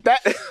didn't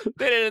that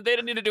they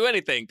didn't need to do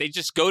anything. They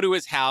just go to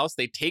his house,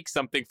 they take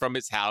something from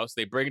his house,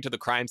 they bring it to the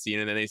crime scene,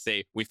 and then they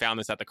say, we found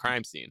this at the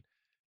crime scene.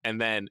 And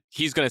then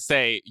he's gonna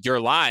say, you're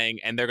lying,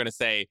 and they're gonna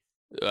say,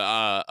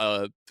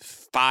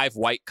 5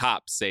 white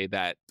cops say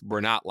that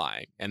we're not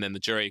lying, and then the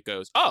jury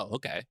goes, "Oh,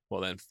 okay.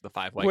 Well, then the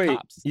 5 white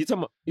cops." You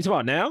talking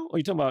about now, or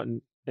you talking about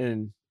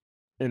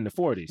in the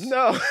 40s?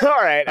 No,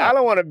 all right. I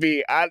don't want to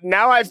be.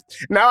 Now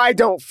I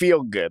don't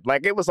feel good.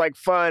 Like it was like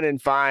fun and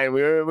fine.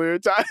 We were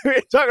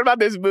talking about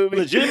this movie.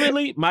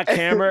 Legitimately, my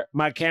camera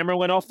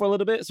went off for a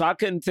little bit, so I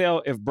couldn't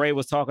tell if Bray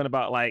was talking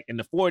about like in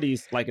the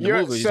 40s, like in the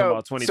movie. He's talking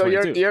about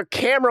 2022. So your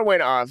camera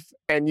went off,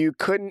 and you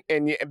couldn't,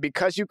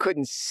 because you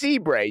couldn't see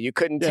Bray, you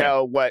couldn't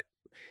tell what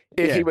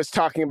if he was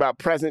talking about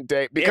present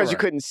day because you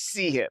couldn't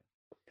see him.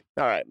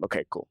 All right.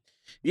 Okay. Cool.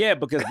 Yeah,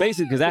 because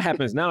that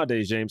happens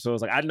nowadays, James. So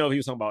it's like I didn't know if he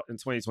was talking about in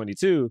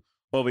 2022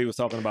 or if he was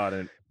talking about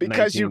in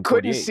because you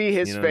couldn't see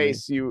his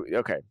face. I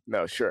mean?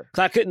 No, sure.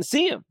 Because I couldn't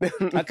see him.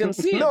 I couldn't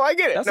see him. No, I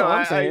get it. That's all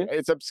I'm saying.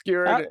 It's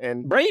obscured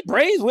and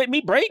Bray's with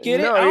me. Bray get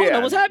it. I don't know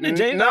what's happening,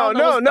 James.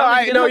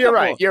 No. You're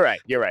right.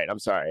 You're right. I'm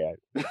sorry.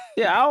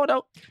 Yeah, I don't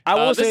know. I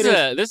will say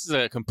this is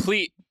a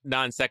complete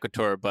non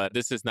sequitur, but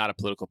this is not a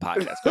political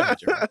podcast. Go ahead,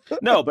 Jeremy.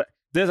 No, but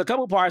there's a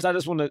couple parts I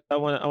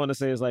want to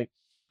say is like.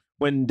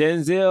 When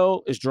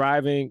Denzel is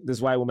driving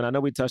this white woman, I know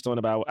we touched on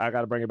it, but I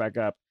got to bring it back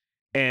up.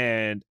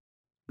 And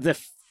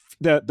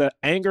the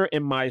anger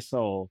in my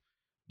soul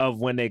of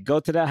when they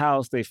go to the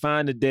house, they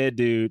find the dead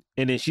dude,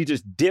 and then she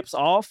just dips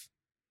off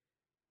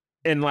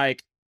in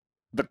like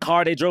the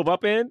car they drove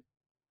up in.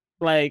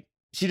 Like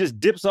she just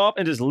dips off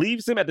and just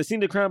leaves him at the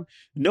scene of the crime,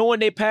 knowing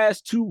they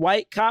passed 2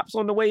 white cops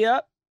on the way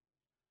up.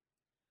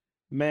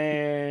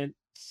 Man,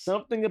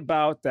 something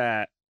about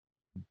that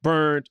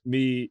burned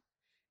me.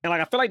 And like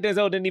I feel like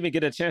Denzel didn't even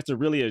get a chance to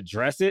really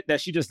address it.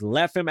 That she just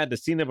left him at the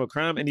scene of a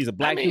crime, and he's a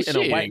black dude in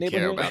a white neighborhood.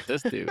 Care about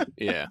this dude,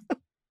 yeah.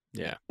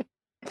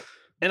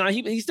 And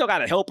he still got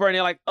to help her, and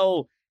they're like,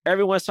 "Oh,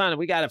 everyone's trying to.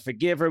 We got to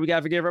forgive her. We got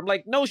to forgive her." I'm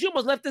like, "No, she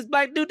almost left this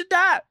black dude to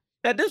die."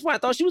 At this point, I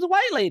thought she was a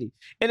white lady,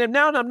 and if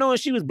now I'm knowing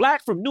she was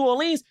black from New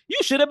Orleans, you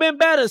should have been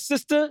better,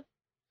 sister.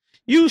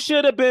 You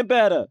should have been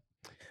better.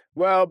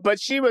 Well, but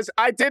she was.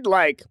 I did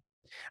like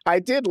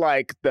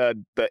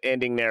the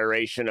ending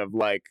narration of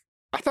like.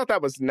 I thought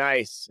that was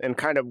nice and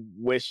kind of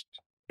wished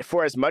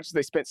for as much as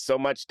they spent so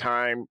much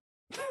time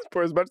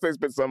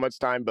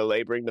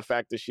belaboring the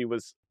fact that she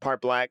was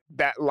part black,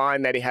 that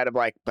line that he had of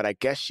like, but I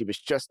guess she was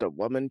just a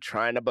woman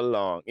trying to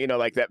belong. You know,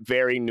 like that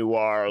very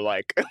noir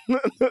like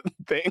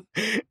thing.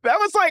 That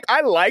was like, I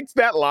liked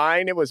that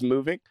line. It was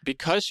moving.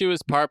 Because she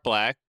was part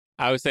black,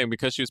 I was saying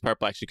because she was part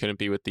black, she couldn't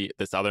be with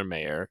this other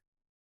mayor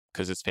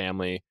because his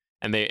family,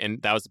 and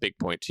that was a big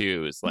point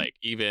too, is like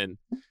even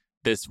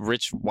this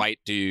rich white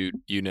dude,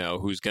 you know,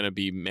 who's going to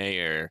be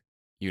mayor,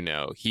 you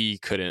know, he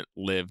couldn't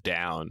live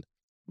down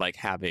like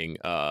having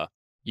a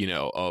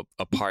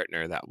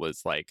partner that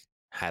was like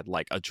had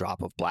like a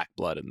drop of black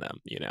blood in them,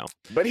 you know.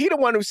 But he the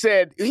one who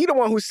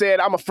said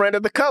I'm a friend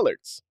of the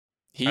coloreds.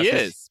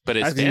 But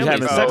his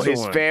family.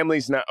 His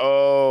family's not.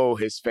 Oh,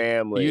 his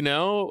family. You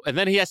know, and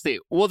then he has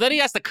to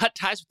cut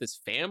ties with his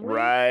family.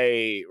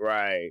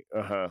 Right.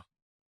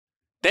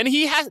 Then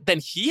he has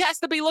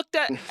to be looked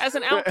at as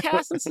an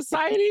outcast in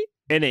society.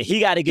 And then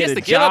he got to get a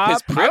give job. Up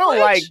his privilege. I don't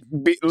like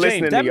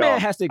listening James, that to y'all. man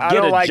has to get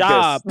a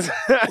job.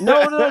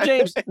 No,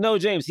 James. No,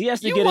 James. He has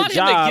to get a job. You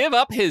want him to give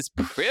up his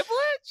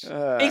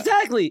privilege?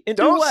 Exactly. And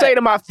don't say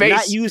to my face.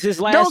 Not use his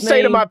last name. Don't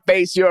say to my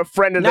face you're a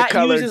friend of the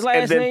colors. Use his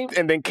last name.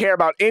 And then care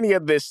about any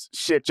of this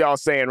shit y'all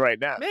saying right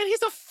now. Man,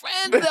 he's a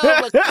friend of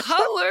the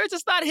colors.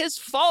 It's not his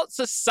fault.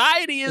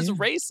 Society is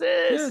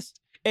racist. Yes.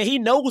 And he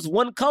knows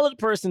one colored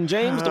person,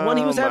 James, the one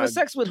he was having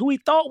sex with, who he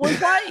thought was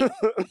white.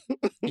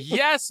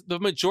 Yes, the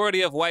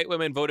majority of white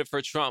women voted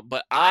for Trump,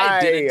 but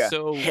I didn't.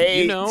 So,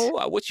 you know,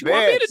 what you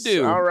want me to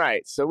do? All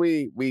right. So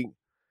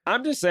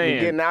I'm just saying.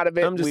 Getting out of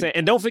it. I'm just saying.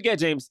 And don't forget,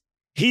 James,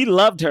 he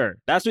loved her.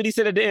 That's what he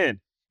said at the end.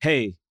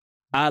 Hey,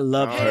 I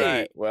loved her.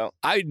 Right. Well,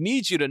 I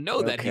need you to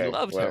know that he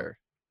loved her.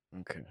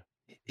 Okay.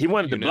 He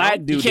wanted the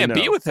black dude He can't to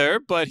know. be with her,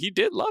 but he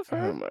did love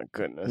her. Oh, my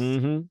goodness.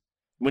 Mm-hmm.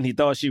 When he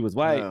thought she was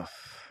white.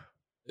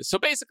 So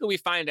basically, we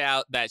find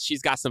out that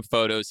she's got some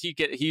photos.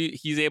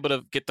 He's able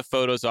to get the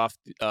photos off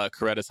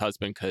Coretta's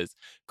husband because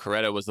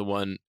Coretta was the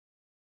one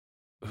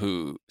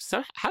who.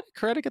 So how did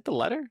Coretta get the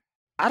letter?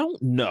 I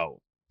don't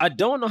know. I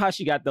don't know how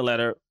she got the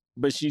letter,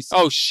 but she's.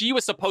 Oh, she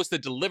was supposed to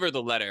deliver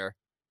the letter,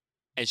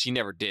 and she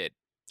never did.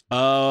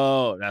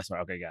 Oh, that's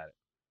right. Okay, got it.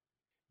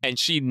 And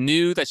she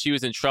knew that she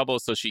was in trouble,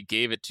 so she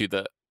gave it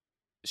to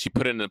she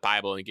put it in the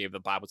Bible and gave the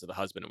Bible to the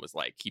husband and was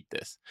like, keep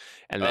this.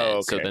 And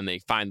then, so then they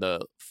find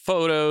the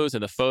photos,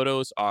 and the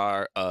photos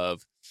are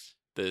of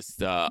this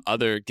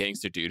other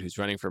gangster dude who's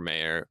running for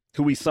mayor.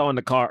 Who we saw in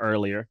the car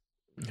earlier.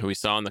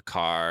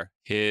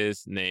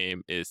 His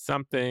name is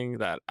something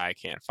that I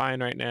can't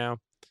find right now.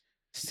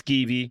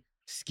 Skeevy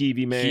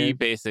man. He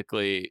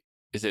basically,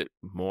 is it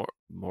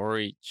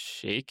Maury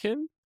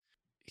Chaykin?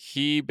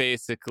 He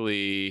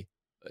basically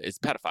is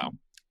a pedophile.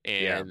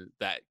 And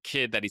that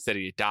kid that he said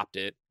he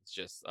adopted,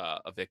 just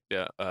a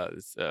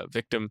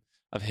victim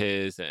of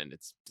his, and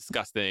it's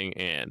disgusting,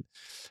 and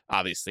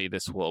obviously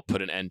this will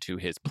put an end to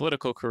his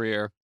political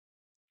career,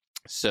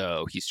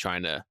 so he's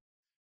trying to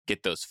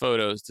get those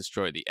photos,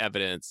 destroy the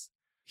evidence.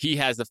 He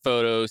has the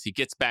photos. He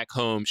gets back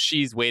home.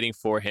 She's waiting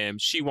for him.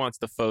 She wants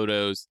the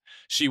photos.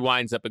 She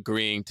winds up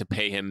agreeing to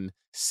pay him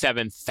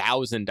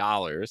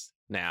 $7,000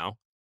 now.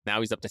 Now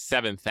he's up to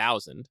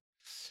 $7,000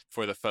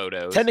 for the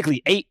photos.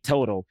 Technically 8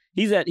 total.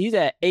 He's at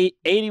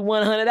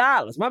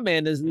 $8,100. My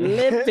man is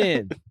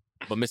living.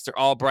 But Mr.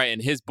 Albright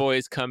and his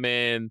boys come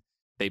in.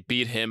 They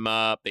beat him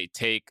up. They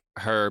take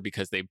her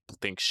because they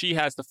think she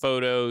has the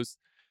photos.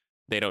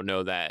 They don't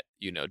know that,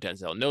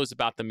 Denzel knows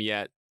about them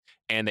yet.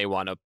 And they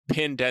want to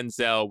pin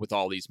Denzel with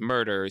all these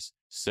murders.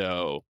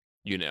 So,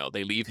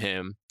 they leave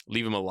him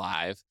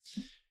alive.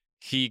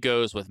 He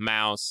goes with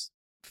Mouse,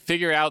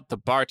 figure out the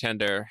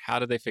bartender. How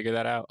did they figure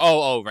that out?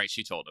 Oh, right.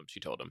 She told him.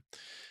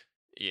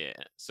 Yeah.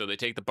 So they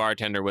take the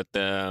bartender with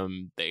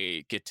them.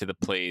 They get to the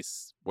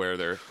place where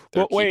they're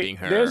keeping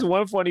her. There's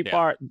one funny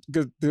part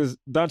because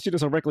Don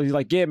Cheadle's so reckless. He's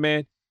like, yeah,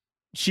 man.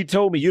 She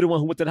told me you're the one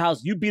who went to the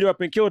house. You beat her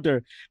up and killed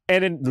her.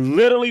 And then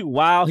literally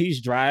while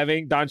he's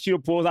driving, Don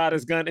Cheadle pulls out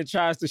his gun and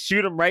tries to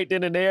shoot him right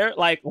then and there,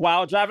 like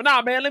while driving.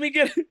 Nah, man, let me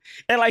get it.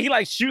 And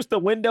he shoots the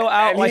window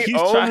out. And like he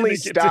he's only trying to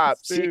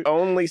stops. Get He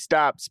only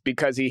stops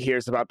because he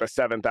hears about the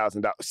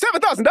 $7,000.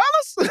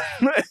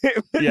 $7,000?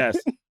 Yes.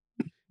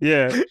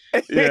 Yeah.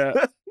 Yeah.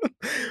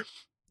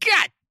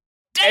 God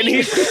dang. And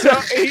he's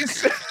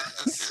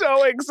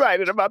so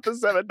excited about the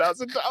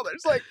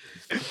 $7,000. Like,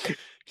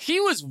 He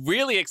was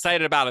really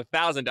excited about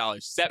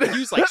 $1,000. He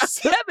was like,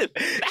 7,000.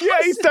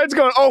 Yeah, he starts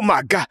going, oh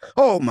my God.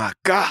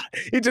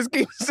 He just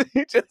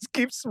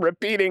keeps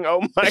repeating,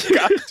 oh my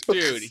God.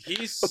 Dude,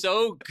 he's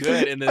so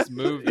good in this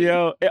movie.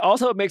 Yo, it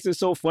also makes it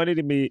so funny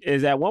to me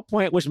is at one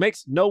point, which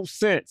makes no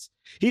sense,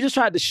 he just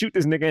tried to shoot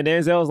this nigga and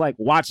Denzel's like,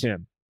 watch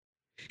him.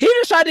 He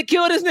just tried to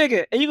kill this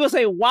nigga. And you gonna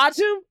say, watch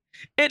him?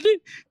 And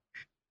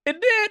then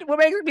what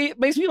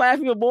makes me laugh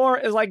even more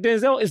is like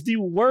Denzel is the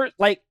worst.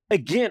 Like,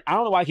 again, I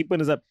don't know why I keep putting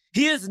this up.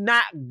 He is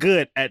not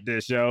good at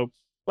this, yo.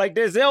 Like,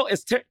 Denzel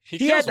is... He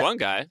kills one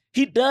guy.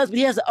 He does, but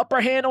he has the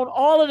upper hand on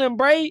all of them,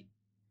 Bray.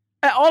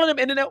 At all of them.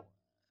 And then,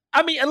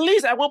 at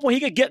least at one point, he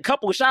could get a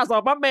couple of shots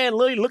off. My man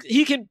literally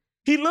he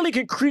literally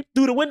can creep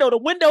through the window. The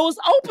window is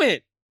open.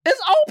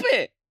 It's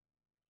open.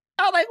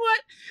 I was like,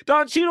 what?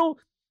 Don Cheadle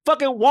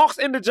fucking walks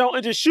in the joint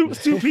and just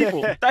shoots 2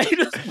 people. Like, he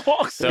just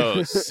walks.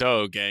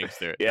 So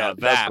gangster. Yeah,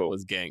 that cool.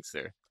 was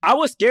gangster. I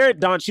was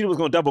scared Don Cheadle was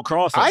going to double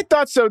cross him. I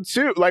thought so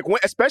too. Like,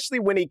 especially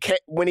when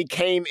he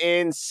came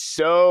in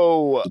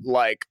so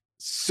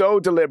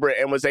deliberate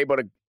and was able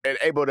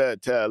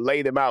to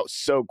lay them out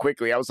so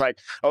quickly. I was like,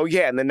 oh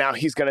yeah, and then now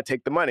he's gonna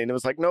take the money. And it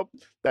was like, nope,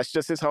 that's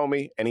just his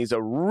homie, and he's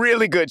a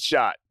really good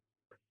shot.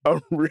 A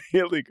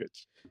really good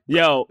shot.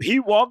 Yo, he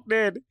walked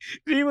in.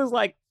 He was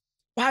like,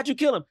 why'd you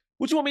kill him?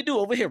 What you want me to do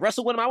over here?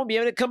 Wrestle with him? I won't be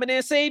able to come in there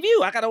and save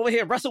you. I got to over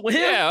here wrestle with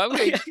him. Yeah,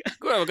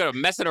 we're going to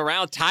messing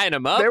around, tying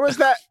him up.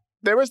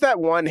 There was that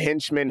one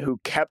henchman who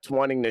kept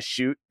wanting to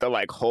shoot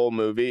the whole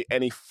movie,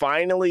 and he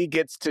finally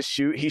gets to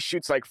shoot. He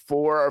shoots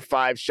 4 or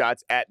 5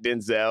 shots at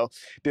Denzel.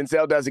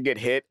 Denzel doesn't get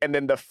hit, and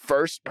then the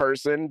first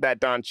person that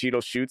Don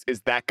Cheadle shoots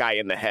is that guy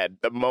in the head.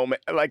 The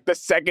moment, the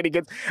second he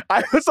gets,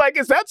 I was like,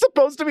 is that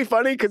supposed to be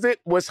funny? Because it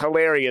was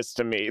hilarious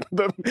to me.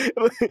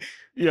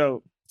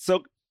 Yo,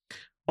 so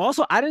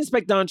also, I didn't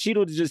expect Don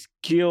Cheadle to just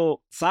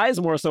kill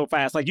Sizemore so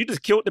fast. Like, you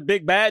just killed the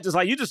big bad. He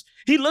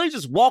literally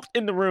just walked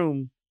in the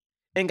room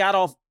and got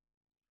off.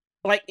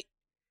 Like,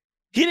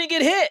 he didn't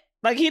get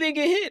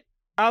hit.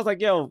 I was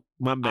like, yo,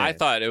 my man. I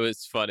thought it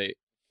was funny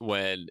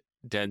when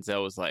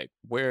Denzel was like,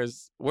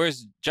 where's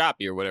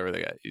Joppy or whatever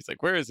the guy? He's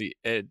like, where is he?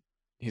 And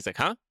he's like,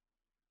 huh?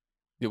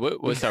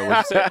 What's that?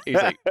 What'd you say?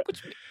 He's like,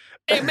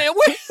 hey, man,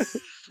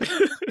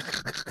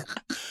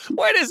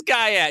 where this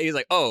guy at? He's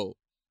like, oh,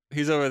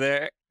 he's over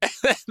there.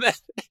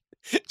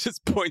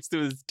 Just points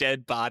to his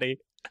dead body.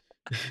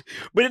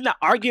 But in the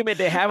argument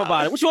they have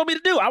about it, what you want me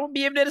to do? I wouldn't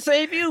be able to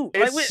save you.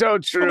 It's so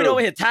true. You want me to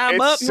over here tie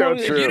him up? So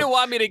true. If you didn't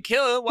want me to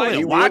kill him, why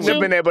you wouldn't have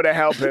been able to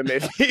help him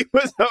if he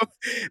was.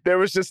 There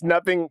was just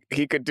nothing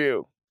he could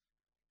do.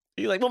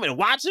 You want me to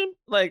watch him?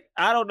 Like,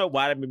 I don't know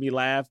why that made me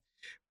laugh.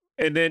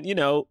 And then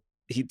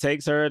he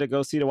takes her to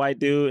go see the white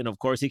dude, and of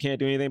course he can't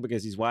do anything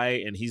because he's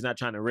white, and he's not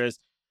trying to risk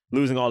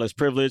losing all his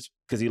privilege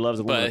because he loves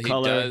a woman of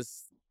color. But he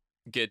does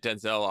get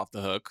Denzel off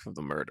the hook for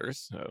the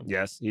murders. So.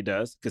 Yes, he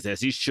does, because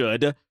as he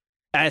should,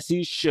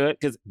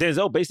 because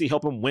Denzel basically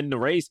helped him win the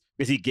race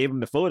because he gave him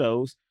the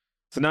photos.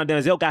 So now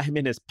Denzel got him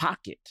in his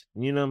pocket.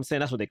 You know what I'm saying?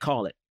 That's what they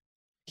call it.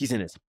 He's in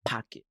his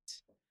pocket,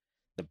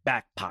 the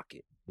back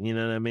pocket. You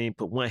know what I mean?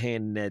 Put one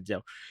hand in that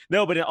Joe.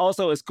 No, but it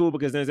also is cool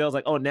because Denzel's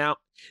like, oh, now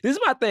this is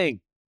my thing.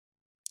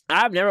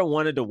 I've never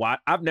watched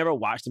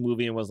the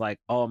movie and was like,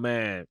 oh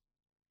man,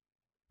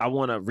 I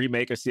want to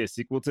remake or see a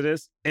sequel to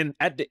this. And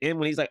at the end,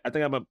 when he's like, I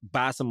think I'm gonna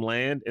buy some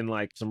land and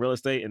some real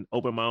estate and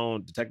open my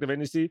own detective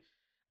agency,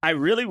 I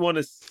really want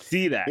to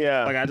see that.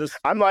 Yeah.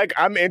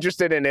 I'm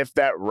interested in if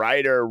that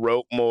writer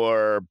wrote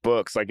more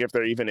books, if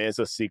there even is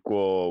a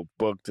sequel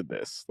book to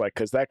this,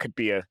 because that could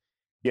be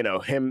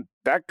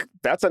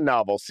that's a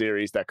novel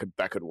series that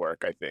could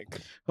work, I think.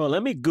 Well,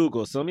 let me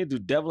Google. So let me do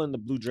Devil in the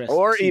Blue Dress.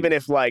 Or 2. even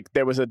if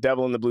there was a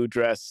Devil in the Blue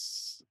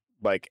Dress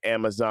like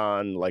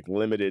Amazon like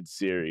limited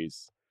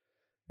series,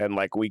 and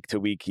like week to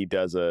week he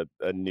does a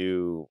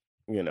new,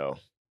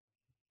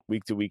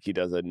 week to week he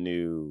does a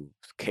new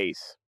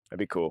case. That'd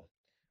be cool.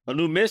 A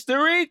new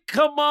mystery?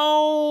 Come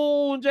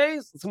on,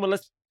 James. Come on,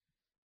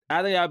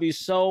 I think that'd be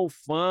so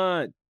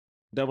fun.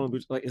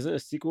 Like, is it a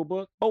sequel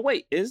book? Oh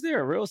wait, is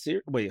there a real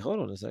series? Wait, hold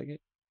on a second.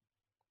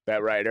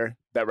 That writer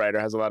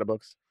has a lot of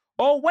books.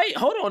 Oh wait,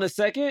 hold on a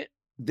second.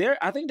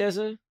 I think there's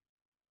a.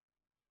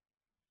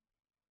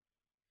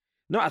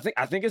 No, I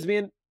think it's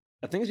being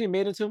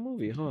made into a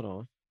movie. Hold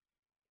on.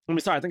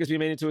 I think it's being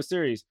made into a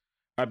series.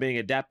 Are being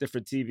adapted for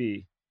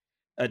TV.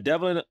 A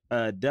Devil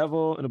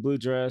in a Blue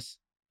Dress.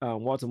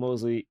 Walter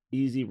Mosley,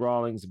 Easy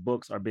Rawlings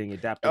books are being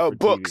adapted. Oh, for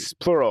books, TV.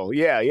 Plural.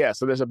 Yeah.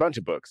 So there's a bunch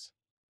of books.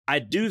 I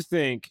do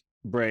think,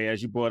 Bray,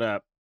 as you brought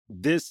up,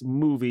 this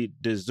movie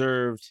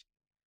deserved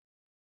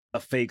a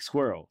fake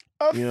squirrel.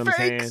 You know what I'm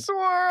saying?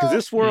 Squirrel. Because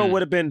this squirrel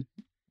would have been,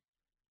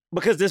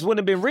 because this wouldn't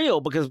have been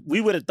real, because we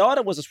would have thought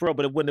it was a squirrel,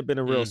 but it wouldn't have been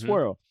a real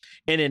squirrel.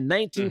 And in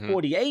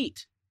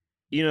 1948,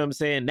 you know what I'm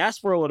saying? That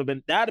squirrel would have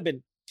been,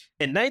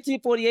 in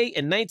 1948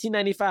 and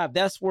 1995,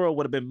 that squirrel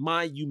would have been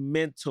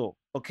monumental.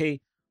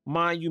 Okay?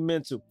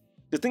 Monumental.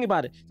 The thing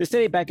about it, they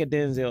stay back at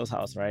Denzel's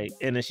house, right?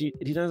 And then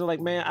Denzel's like,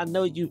 man, I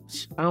know you,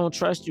 I don't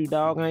trust you,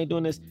 dog. I ain't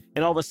doing this.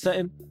 And all of a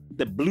sudden,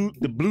 the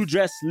blue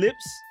dress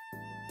slips.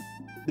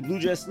 The blue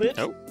dress slips.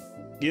 Oh.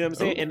 You know what I'm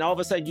saying? And all of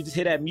a sudden, you just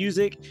hear that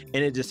music,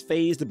 and it just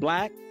fades to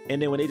black. And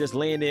then when they just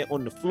laying there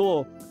on the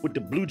floor with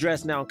the blue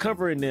dress now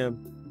covering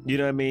them, you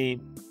know what I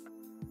mean?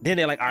 Then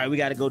they're like, all right, we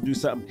got to go do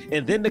something.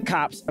 And then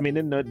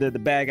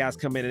the bad guys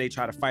come in and they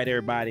try to fight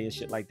everybody and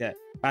shit like that.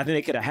 I think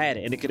they could have had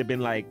it, and it could have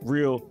been like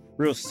real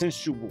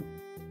sensual,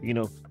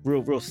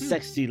 real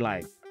sexy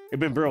like. It'd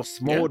been real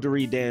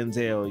smoldery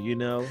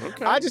Denzel,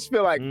 Okay. I just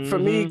feel like for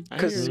me,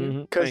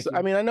 because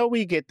I mean, I know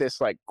we get this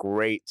like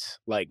great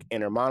like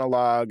inner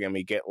monologue, and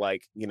we get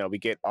like, we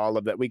get all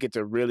of that. We get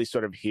to really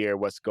sort of hear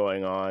what's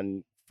going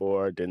on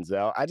for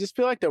Denzel. I just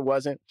feel like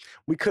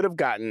we could have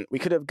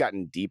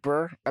gotten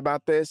deeper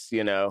about this,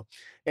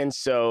 And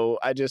so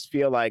I just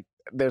feel like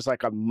there's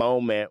like a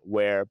moment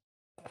where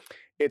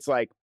it's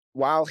like,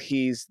 while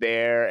he's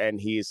there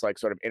and he's like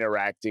sort of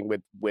interacting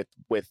with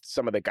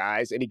some of the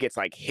guys, and he gets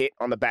like hit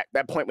on the back,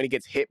 that point when he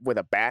gets hit with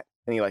a bat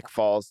and he like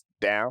falls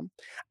down,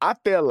 I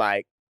feel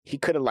like he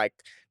could have like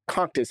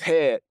conked his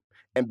head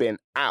and been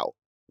out.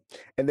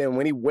 And then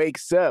when he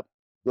wakes up,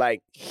 like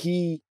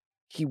he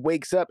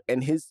wakes up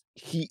and he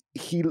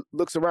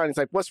looks around. He's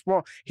like, what's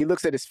wrong? He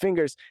looks at his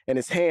fingers and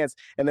his hands,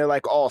 and they're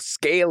like all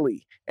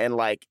scaly and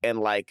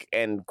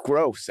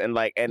gross and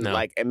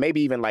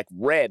maybe even like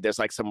red. There's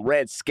like some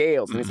red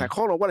scales. And he's like,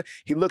 hold on, what?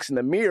 He looks in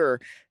the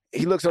mirror.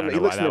 He looks in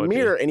the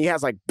mirror and he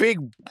has like big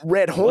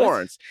red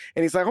horns.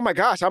 And he's like, oh my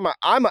gosh, I'm a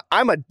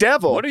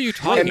devil. What are you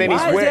talking about? And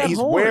then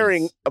he's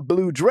wearing a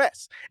blue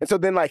dress. And so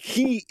then like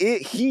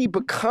he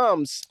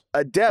becomes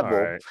a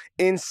devil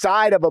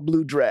inside of a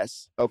blue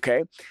dress.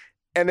 Okay.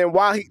 And then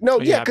while you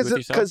turned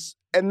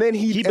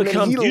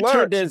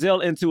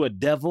Denzel into a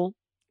devil.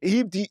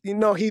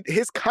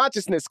 His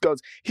consciousness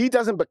he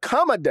doesn't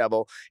become a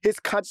devil. His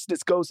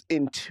consciousness goes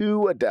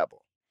into a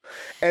devil.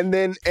 And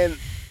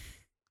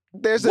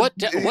there's what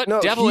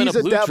devil in a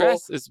blue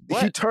dress is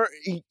what?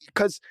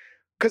 Because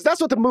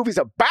that's what the movie's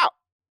about,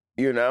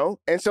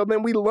 And so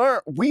then we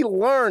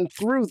learn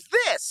through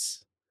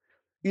this,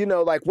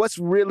 like what's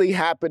really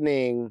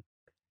happening,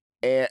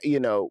 and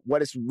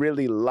what it's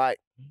really like.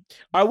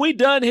 Are we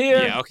done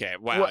here? Yeah, okay.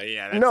 Wow,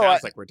 that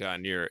sounds like we're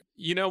done.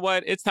 You know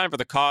what? It's time for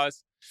the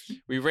cause.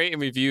 We rate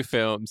and review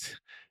films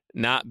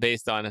not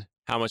based on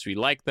how much we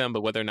like them,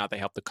 but whether or not they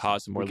help the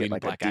cause of more leading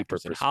black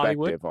actors in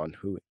Hollywood. On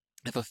who.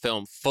 If a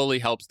film fully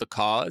helps the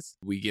cause,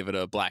 we give it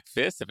a black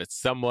fist. If it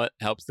somewhat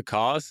helps the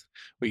cause,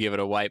 we give it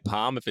a white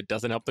palm. If it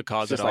doesn't help the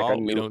cause at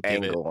all, we don't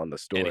give it on the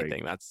story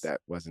anything. That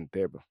wasn't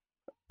there.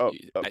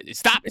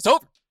 Stop! It's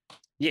over.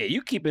 Yeah,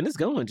 you keeping this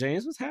going,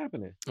 James. What's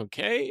happening?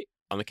 Okay.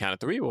 On the count of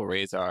 3, we'll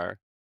raise our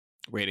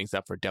ratings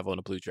up for Devil in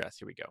a Blue Dress.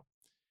 Here we go.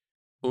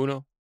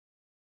 1,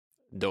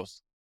 2,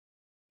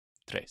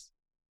 3.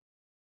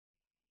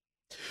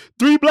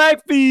 3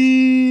 black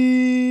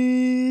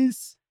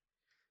fees.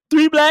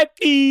 3 black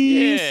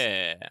fees.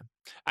 Yeah.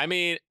 I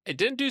mean, it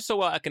didn't do so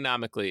well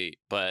economically,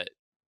 but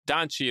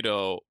Don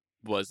Cheadle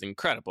was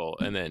incredible.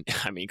 And then,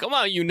 I mean, come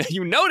on, you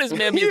know this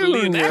man.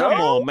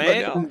 Come on,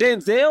 man.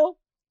 Denzel?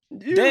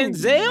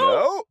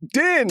 Denzel?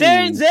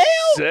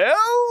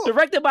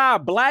 Directed by a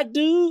black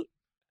dude?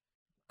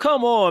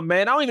 Come on,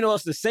 man. I don't even know what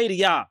else to say to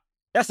y'all.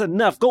 That's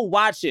enough. Go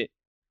watch it.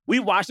 We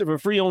watched it for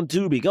free on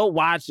Tubi. Go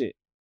watch it.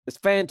 It's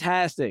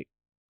fantastic.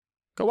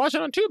 Go watch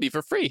it on Tubi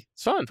for free.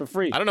 It's fun. For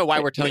free. I don't know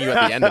why we're telling you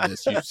at the end of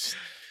this.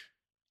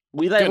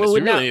 We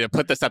really need to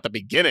put this at the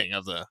beginning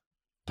of the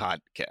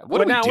podcast.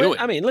 What are we doing?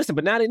 I mean, listen,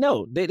 but now they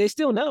know. They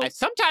still know.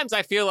 Sometimes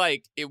I feel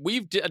like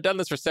we've done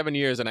this for 7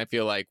 years, and I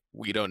feel like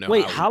we don't know.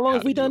 Wait, how long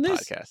have we done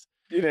this? Podcast.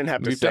 You didn't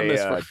have to say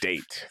a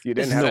date. You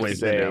didn't have to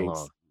say that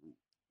long.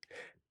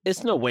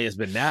 It's no way it's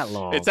been that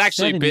long. It's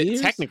actually been,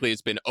 technically,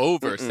 it's been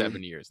over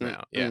 7 years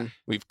now. Yeah.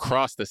 We've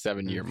crossed the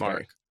 7-year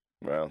mark.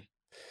 Well,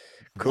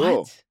 Cool.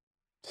 What?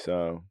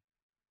 So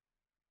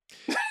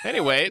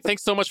Anyway,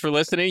 thanks so much for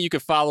listening. You can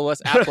follow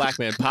us at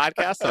Blackman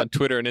Podcast on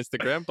Twitter and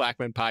Instagram.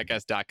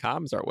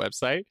 BlackmanPodcast.com is our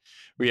website.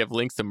 We have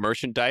links to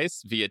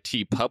merchandise via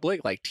TeePublic,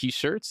 like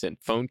t-shirts and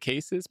phone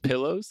cases,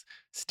 pillows,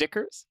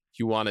 stickers. If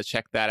you want to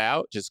check that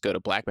out, just go to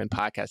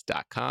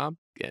BlackmanPodcast.com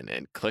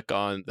and click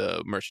on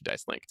the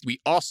merchandise link.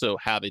 We also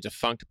have a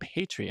defunct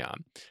Patreon.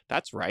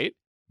 That's right.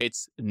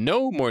 It's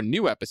no more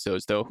new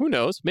episodes, though. Who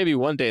knows? Maybe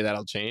one day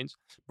that'll change.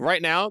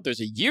 Right now,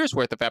 there's a year's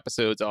worth of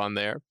episodes on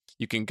there.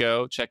 You can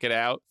go check it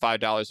out,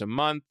 $5 a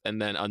month,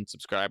 and then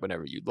unsubscribe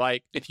whenever you'd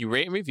like. If you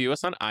rate and review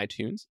us on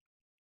iTunes,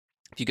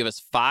 if you give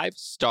us 5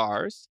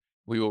 stars,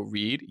 we will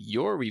read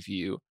your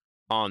review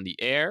on the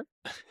air.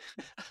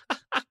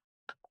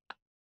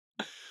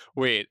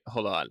 Wait,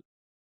 hold on.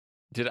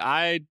 Did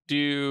I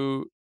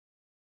do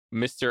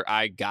Mr.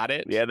 I Got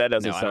It? yeah, that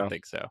doesn't No, I sound. don't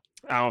think so.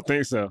 I don't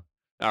think so.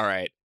 All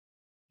right.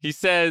 He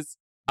says,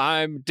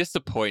 "I'm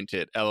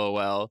disappointed,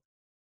 LOL."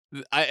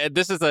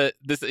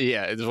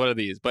 It's one of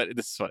these, but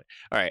this is funny.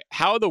 All right.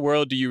 How in the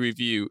world do you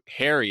review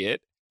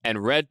Harriet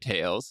and Red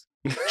Tails,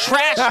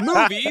 trash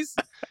movies,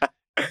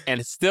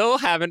 and still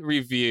haven't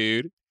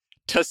reviewed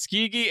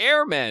Tuskegee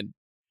Airmen?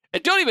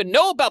 And don't even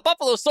know about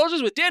Buffalo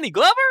Soldiers with Danny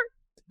Glover?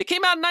 It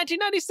came out in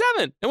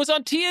 1997 and was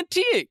on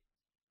TNT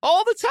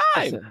all the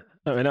time.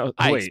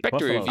 I expect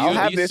to review I'll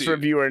have these this soon.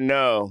 reviewer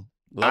know.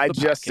 Love I the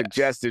just podcast.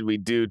 suggested we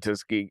do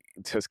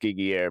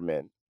Tuskegee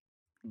Airmen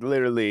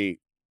literally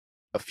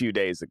a few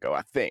days ago,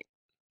 I think.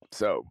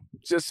 So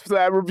just for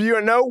that reviewer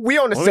know, we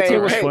on the Let me tell same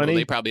you what's page. funny. Well,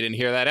 they probably didn't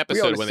hear that on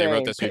episode the when they wrote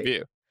same this page.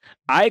 review.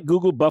 I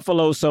Googled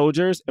Buffalo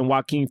Soldiers and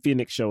Joaquin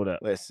Phoenix showed up.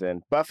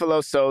 Listen, Buffalo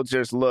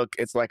Soldiers, look,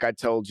 it's like I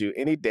told you,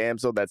 any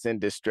damsel that's in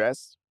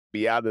distress,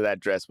 be out of that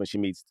dress when she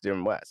meets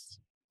Jim West.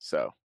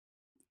 So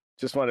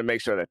just want to make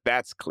sure that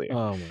that's clear.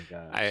 Oh my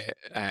God. I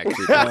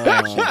actually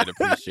did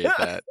appreciate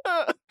that.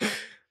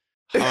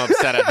 I'm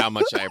upset at how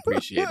much I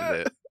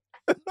appreciated it,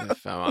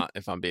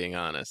 if I'm being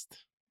honest.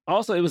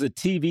 Also, it was a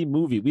TV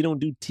movie. We don't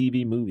do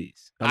TV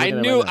movies. I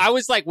knew. I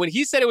was like, when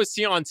he said it was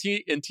on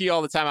TNT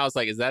all the time, I was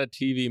like, is that a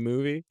TV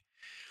movie?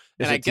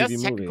 It's And a I guess TV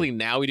movie. technically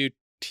now we do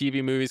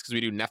TV movies because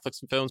we do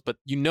Netflix films, but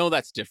you know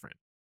that's different.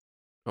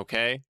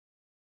 Okay?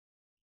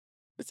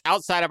 It's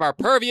outside of our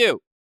purview.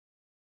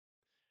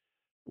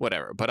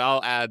 Whatever, but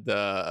I'll add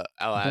the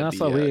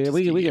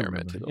Tuskegee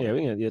Airmen to the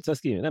list. Yeah,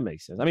 Tuskegee. That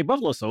makes sense. I mean,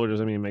 Buffalo Soldiers.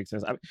 I mean, it makes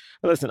sense.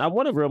 Listen, I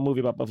want a real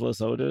movie about Buffalo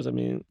Soldiers. I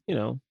mean,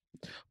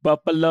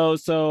 Buffalo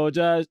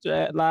Soldiers,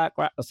 dreadlock.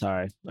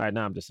 Sorry. All right,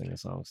 now I'm just singing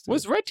songs.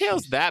 Was Red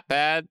Tails that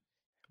bad?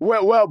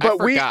 Well, but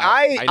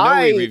I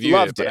know we reviewed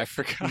loved it, but it. I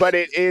forgot. But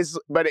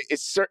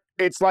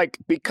it's like,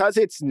 because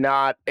it's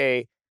not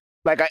I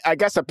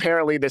guess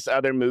apparently this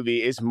other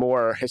movie is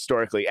more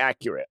historically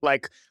accurate.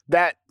 Like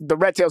the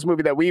Red Tails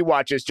movie that we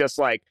watch is just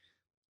like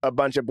a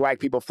bunch of black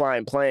people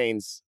flying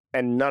planes,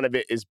 and none of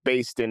it is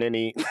based in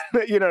any,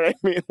 you know what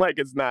I mean? Like,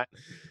 it's not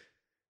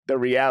the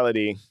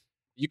reality.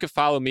 You can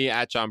follow me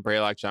at John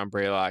Braylock,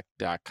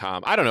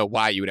 johnbraylock.com. I don't know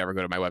why you would ever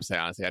go to my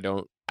website, honestly. I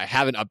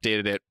haven't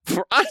updated it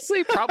for,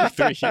 honestly, probably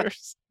 3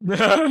 years.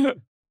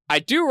 I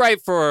do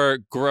write for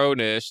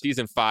Grownish,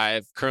 season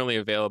 5, currently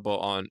available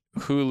on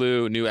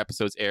Hulu. New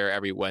episodes air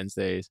every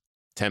Wednesdays,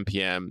 10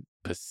 p.m.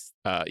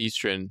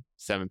 Eastern,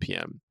 7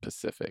 p.m.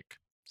 Pacific.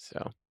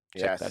 So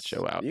check that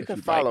show out. You if can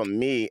you'd follow like.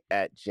 me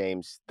at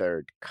James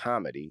Third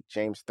Comedy,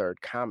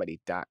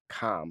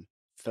 jamesthirdcomedy.com.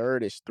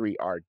 Third is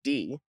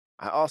 3RD.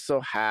 I also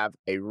have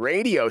a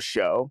radio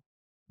show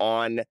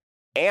on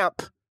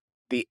AMP,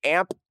 the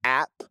AMP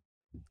app.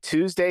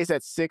 Tuesdays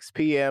at 6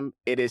 p.m.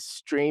 It is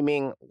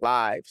streaming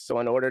live. So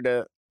in order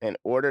to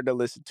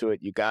listen to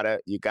it, you gotta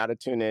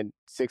tune in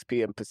 6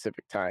 p.m.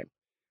 Pacific time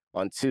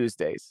on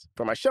Tuesdays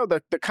for my show.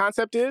 The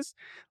concept is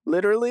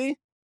literally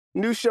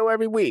new show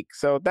every week.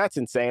 So that's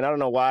insane. I don't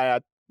know why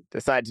I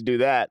decided to do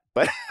that,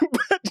 but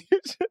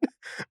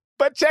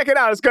check it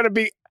out. It's gonna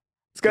be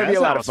a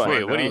lot of fun.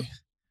 Wait,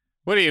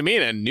 what do you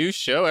mean? A new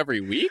show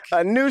every week?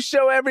 A new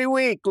show every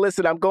week.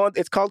 Listen,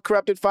 it's called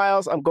Corrupted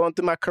Files. I'm going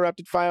through my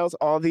Corrupted Files,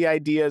 all the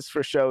ideas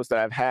for shows that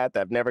I've had that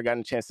I've never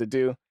gotten a chance to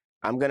do.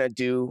 I'm going to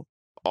do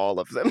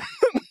all of them.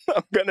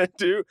 I'm going to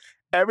do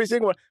every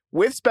single one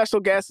with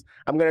special guests.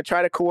 I'm going to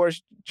try to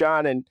coerce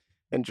John and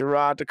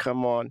Gerard to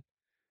come on.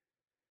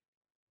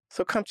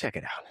 So come check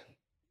it out.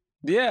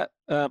 Yeah,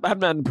 I have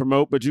nothing to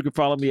promote, but you can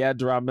follow me at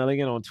Gerard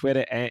Milligan on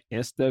Twitter and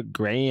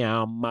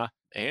Instagram.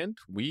 And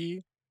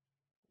we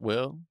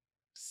will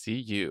see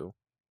you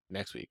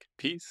next week.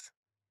 Peace.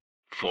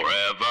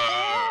 Forever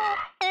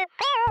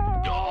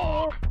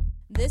Dog.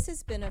 This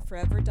has been a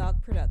Forever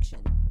Dog production,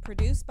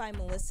 produced by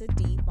Melissa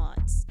D.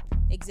 Montz,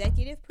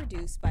 executive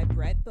produced by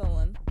Brett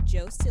Boehm,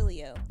 Joe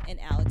Cilio, and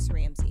Alex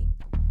Ramsey.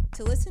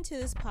 To listen to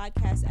this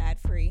podcast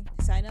ad-free,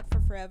 sign up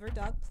for Forever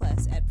Dog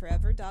Plus at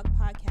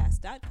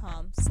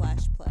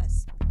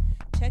foreverdogpodcast.com/plus.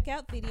 Check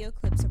out video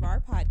clips of our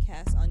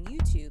podcast on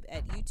YouTube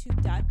at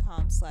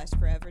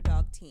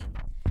youtube.com/foreverdogteam.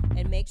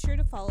 And make sure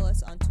to follow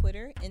us on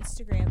Twitter,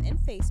 Instagram, and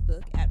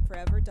Facebook at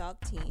Forever Dog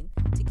Team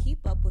to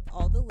keep up with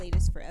all the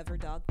latest Forever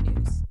Dog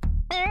news.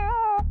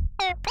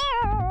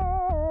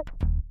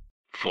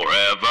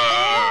 Forever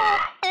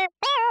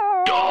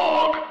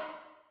Dog.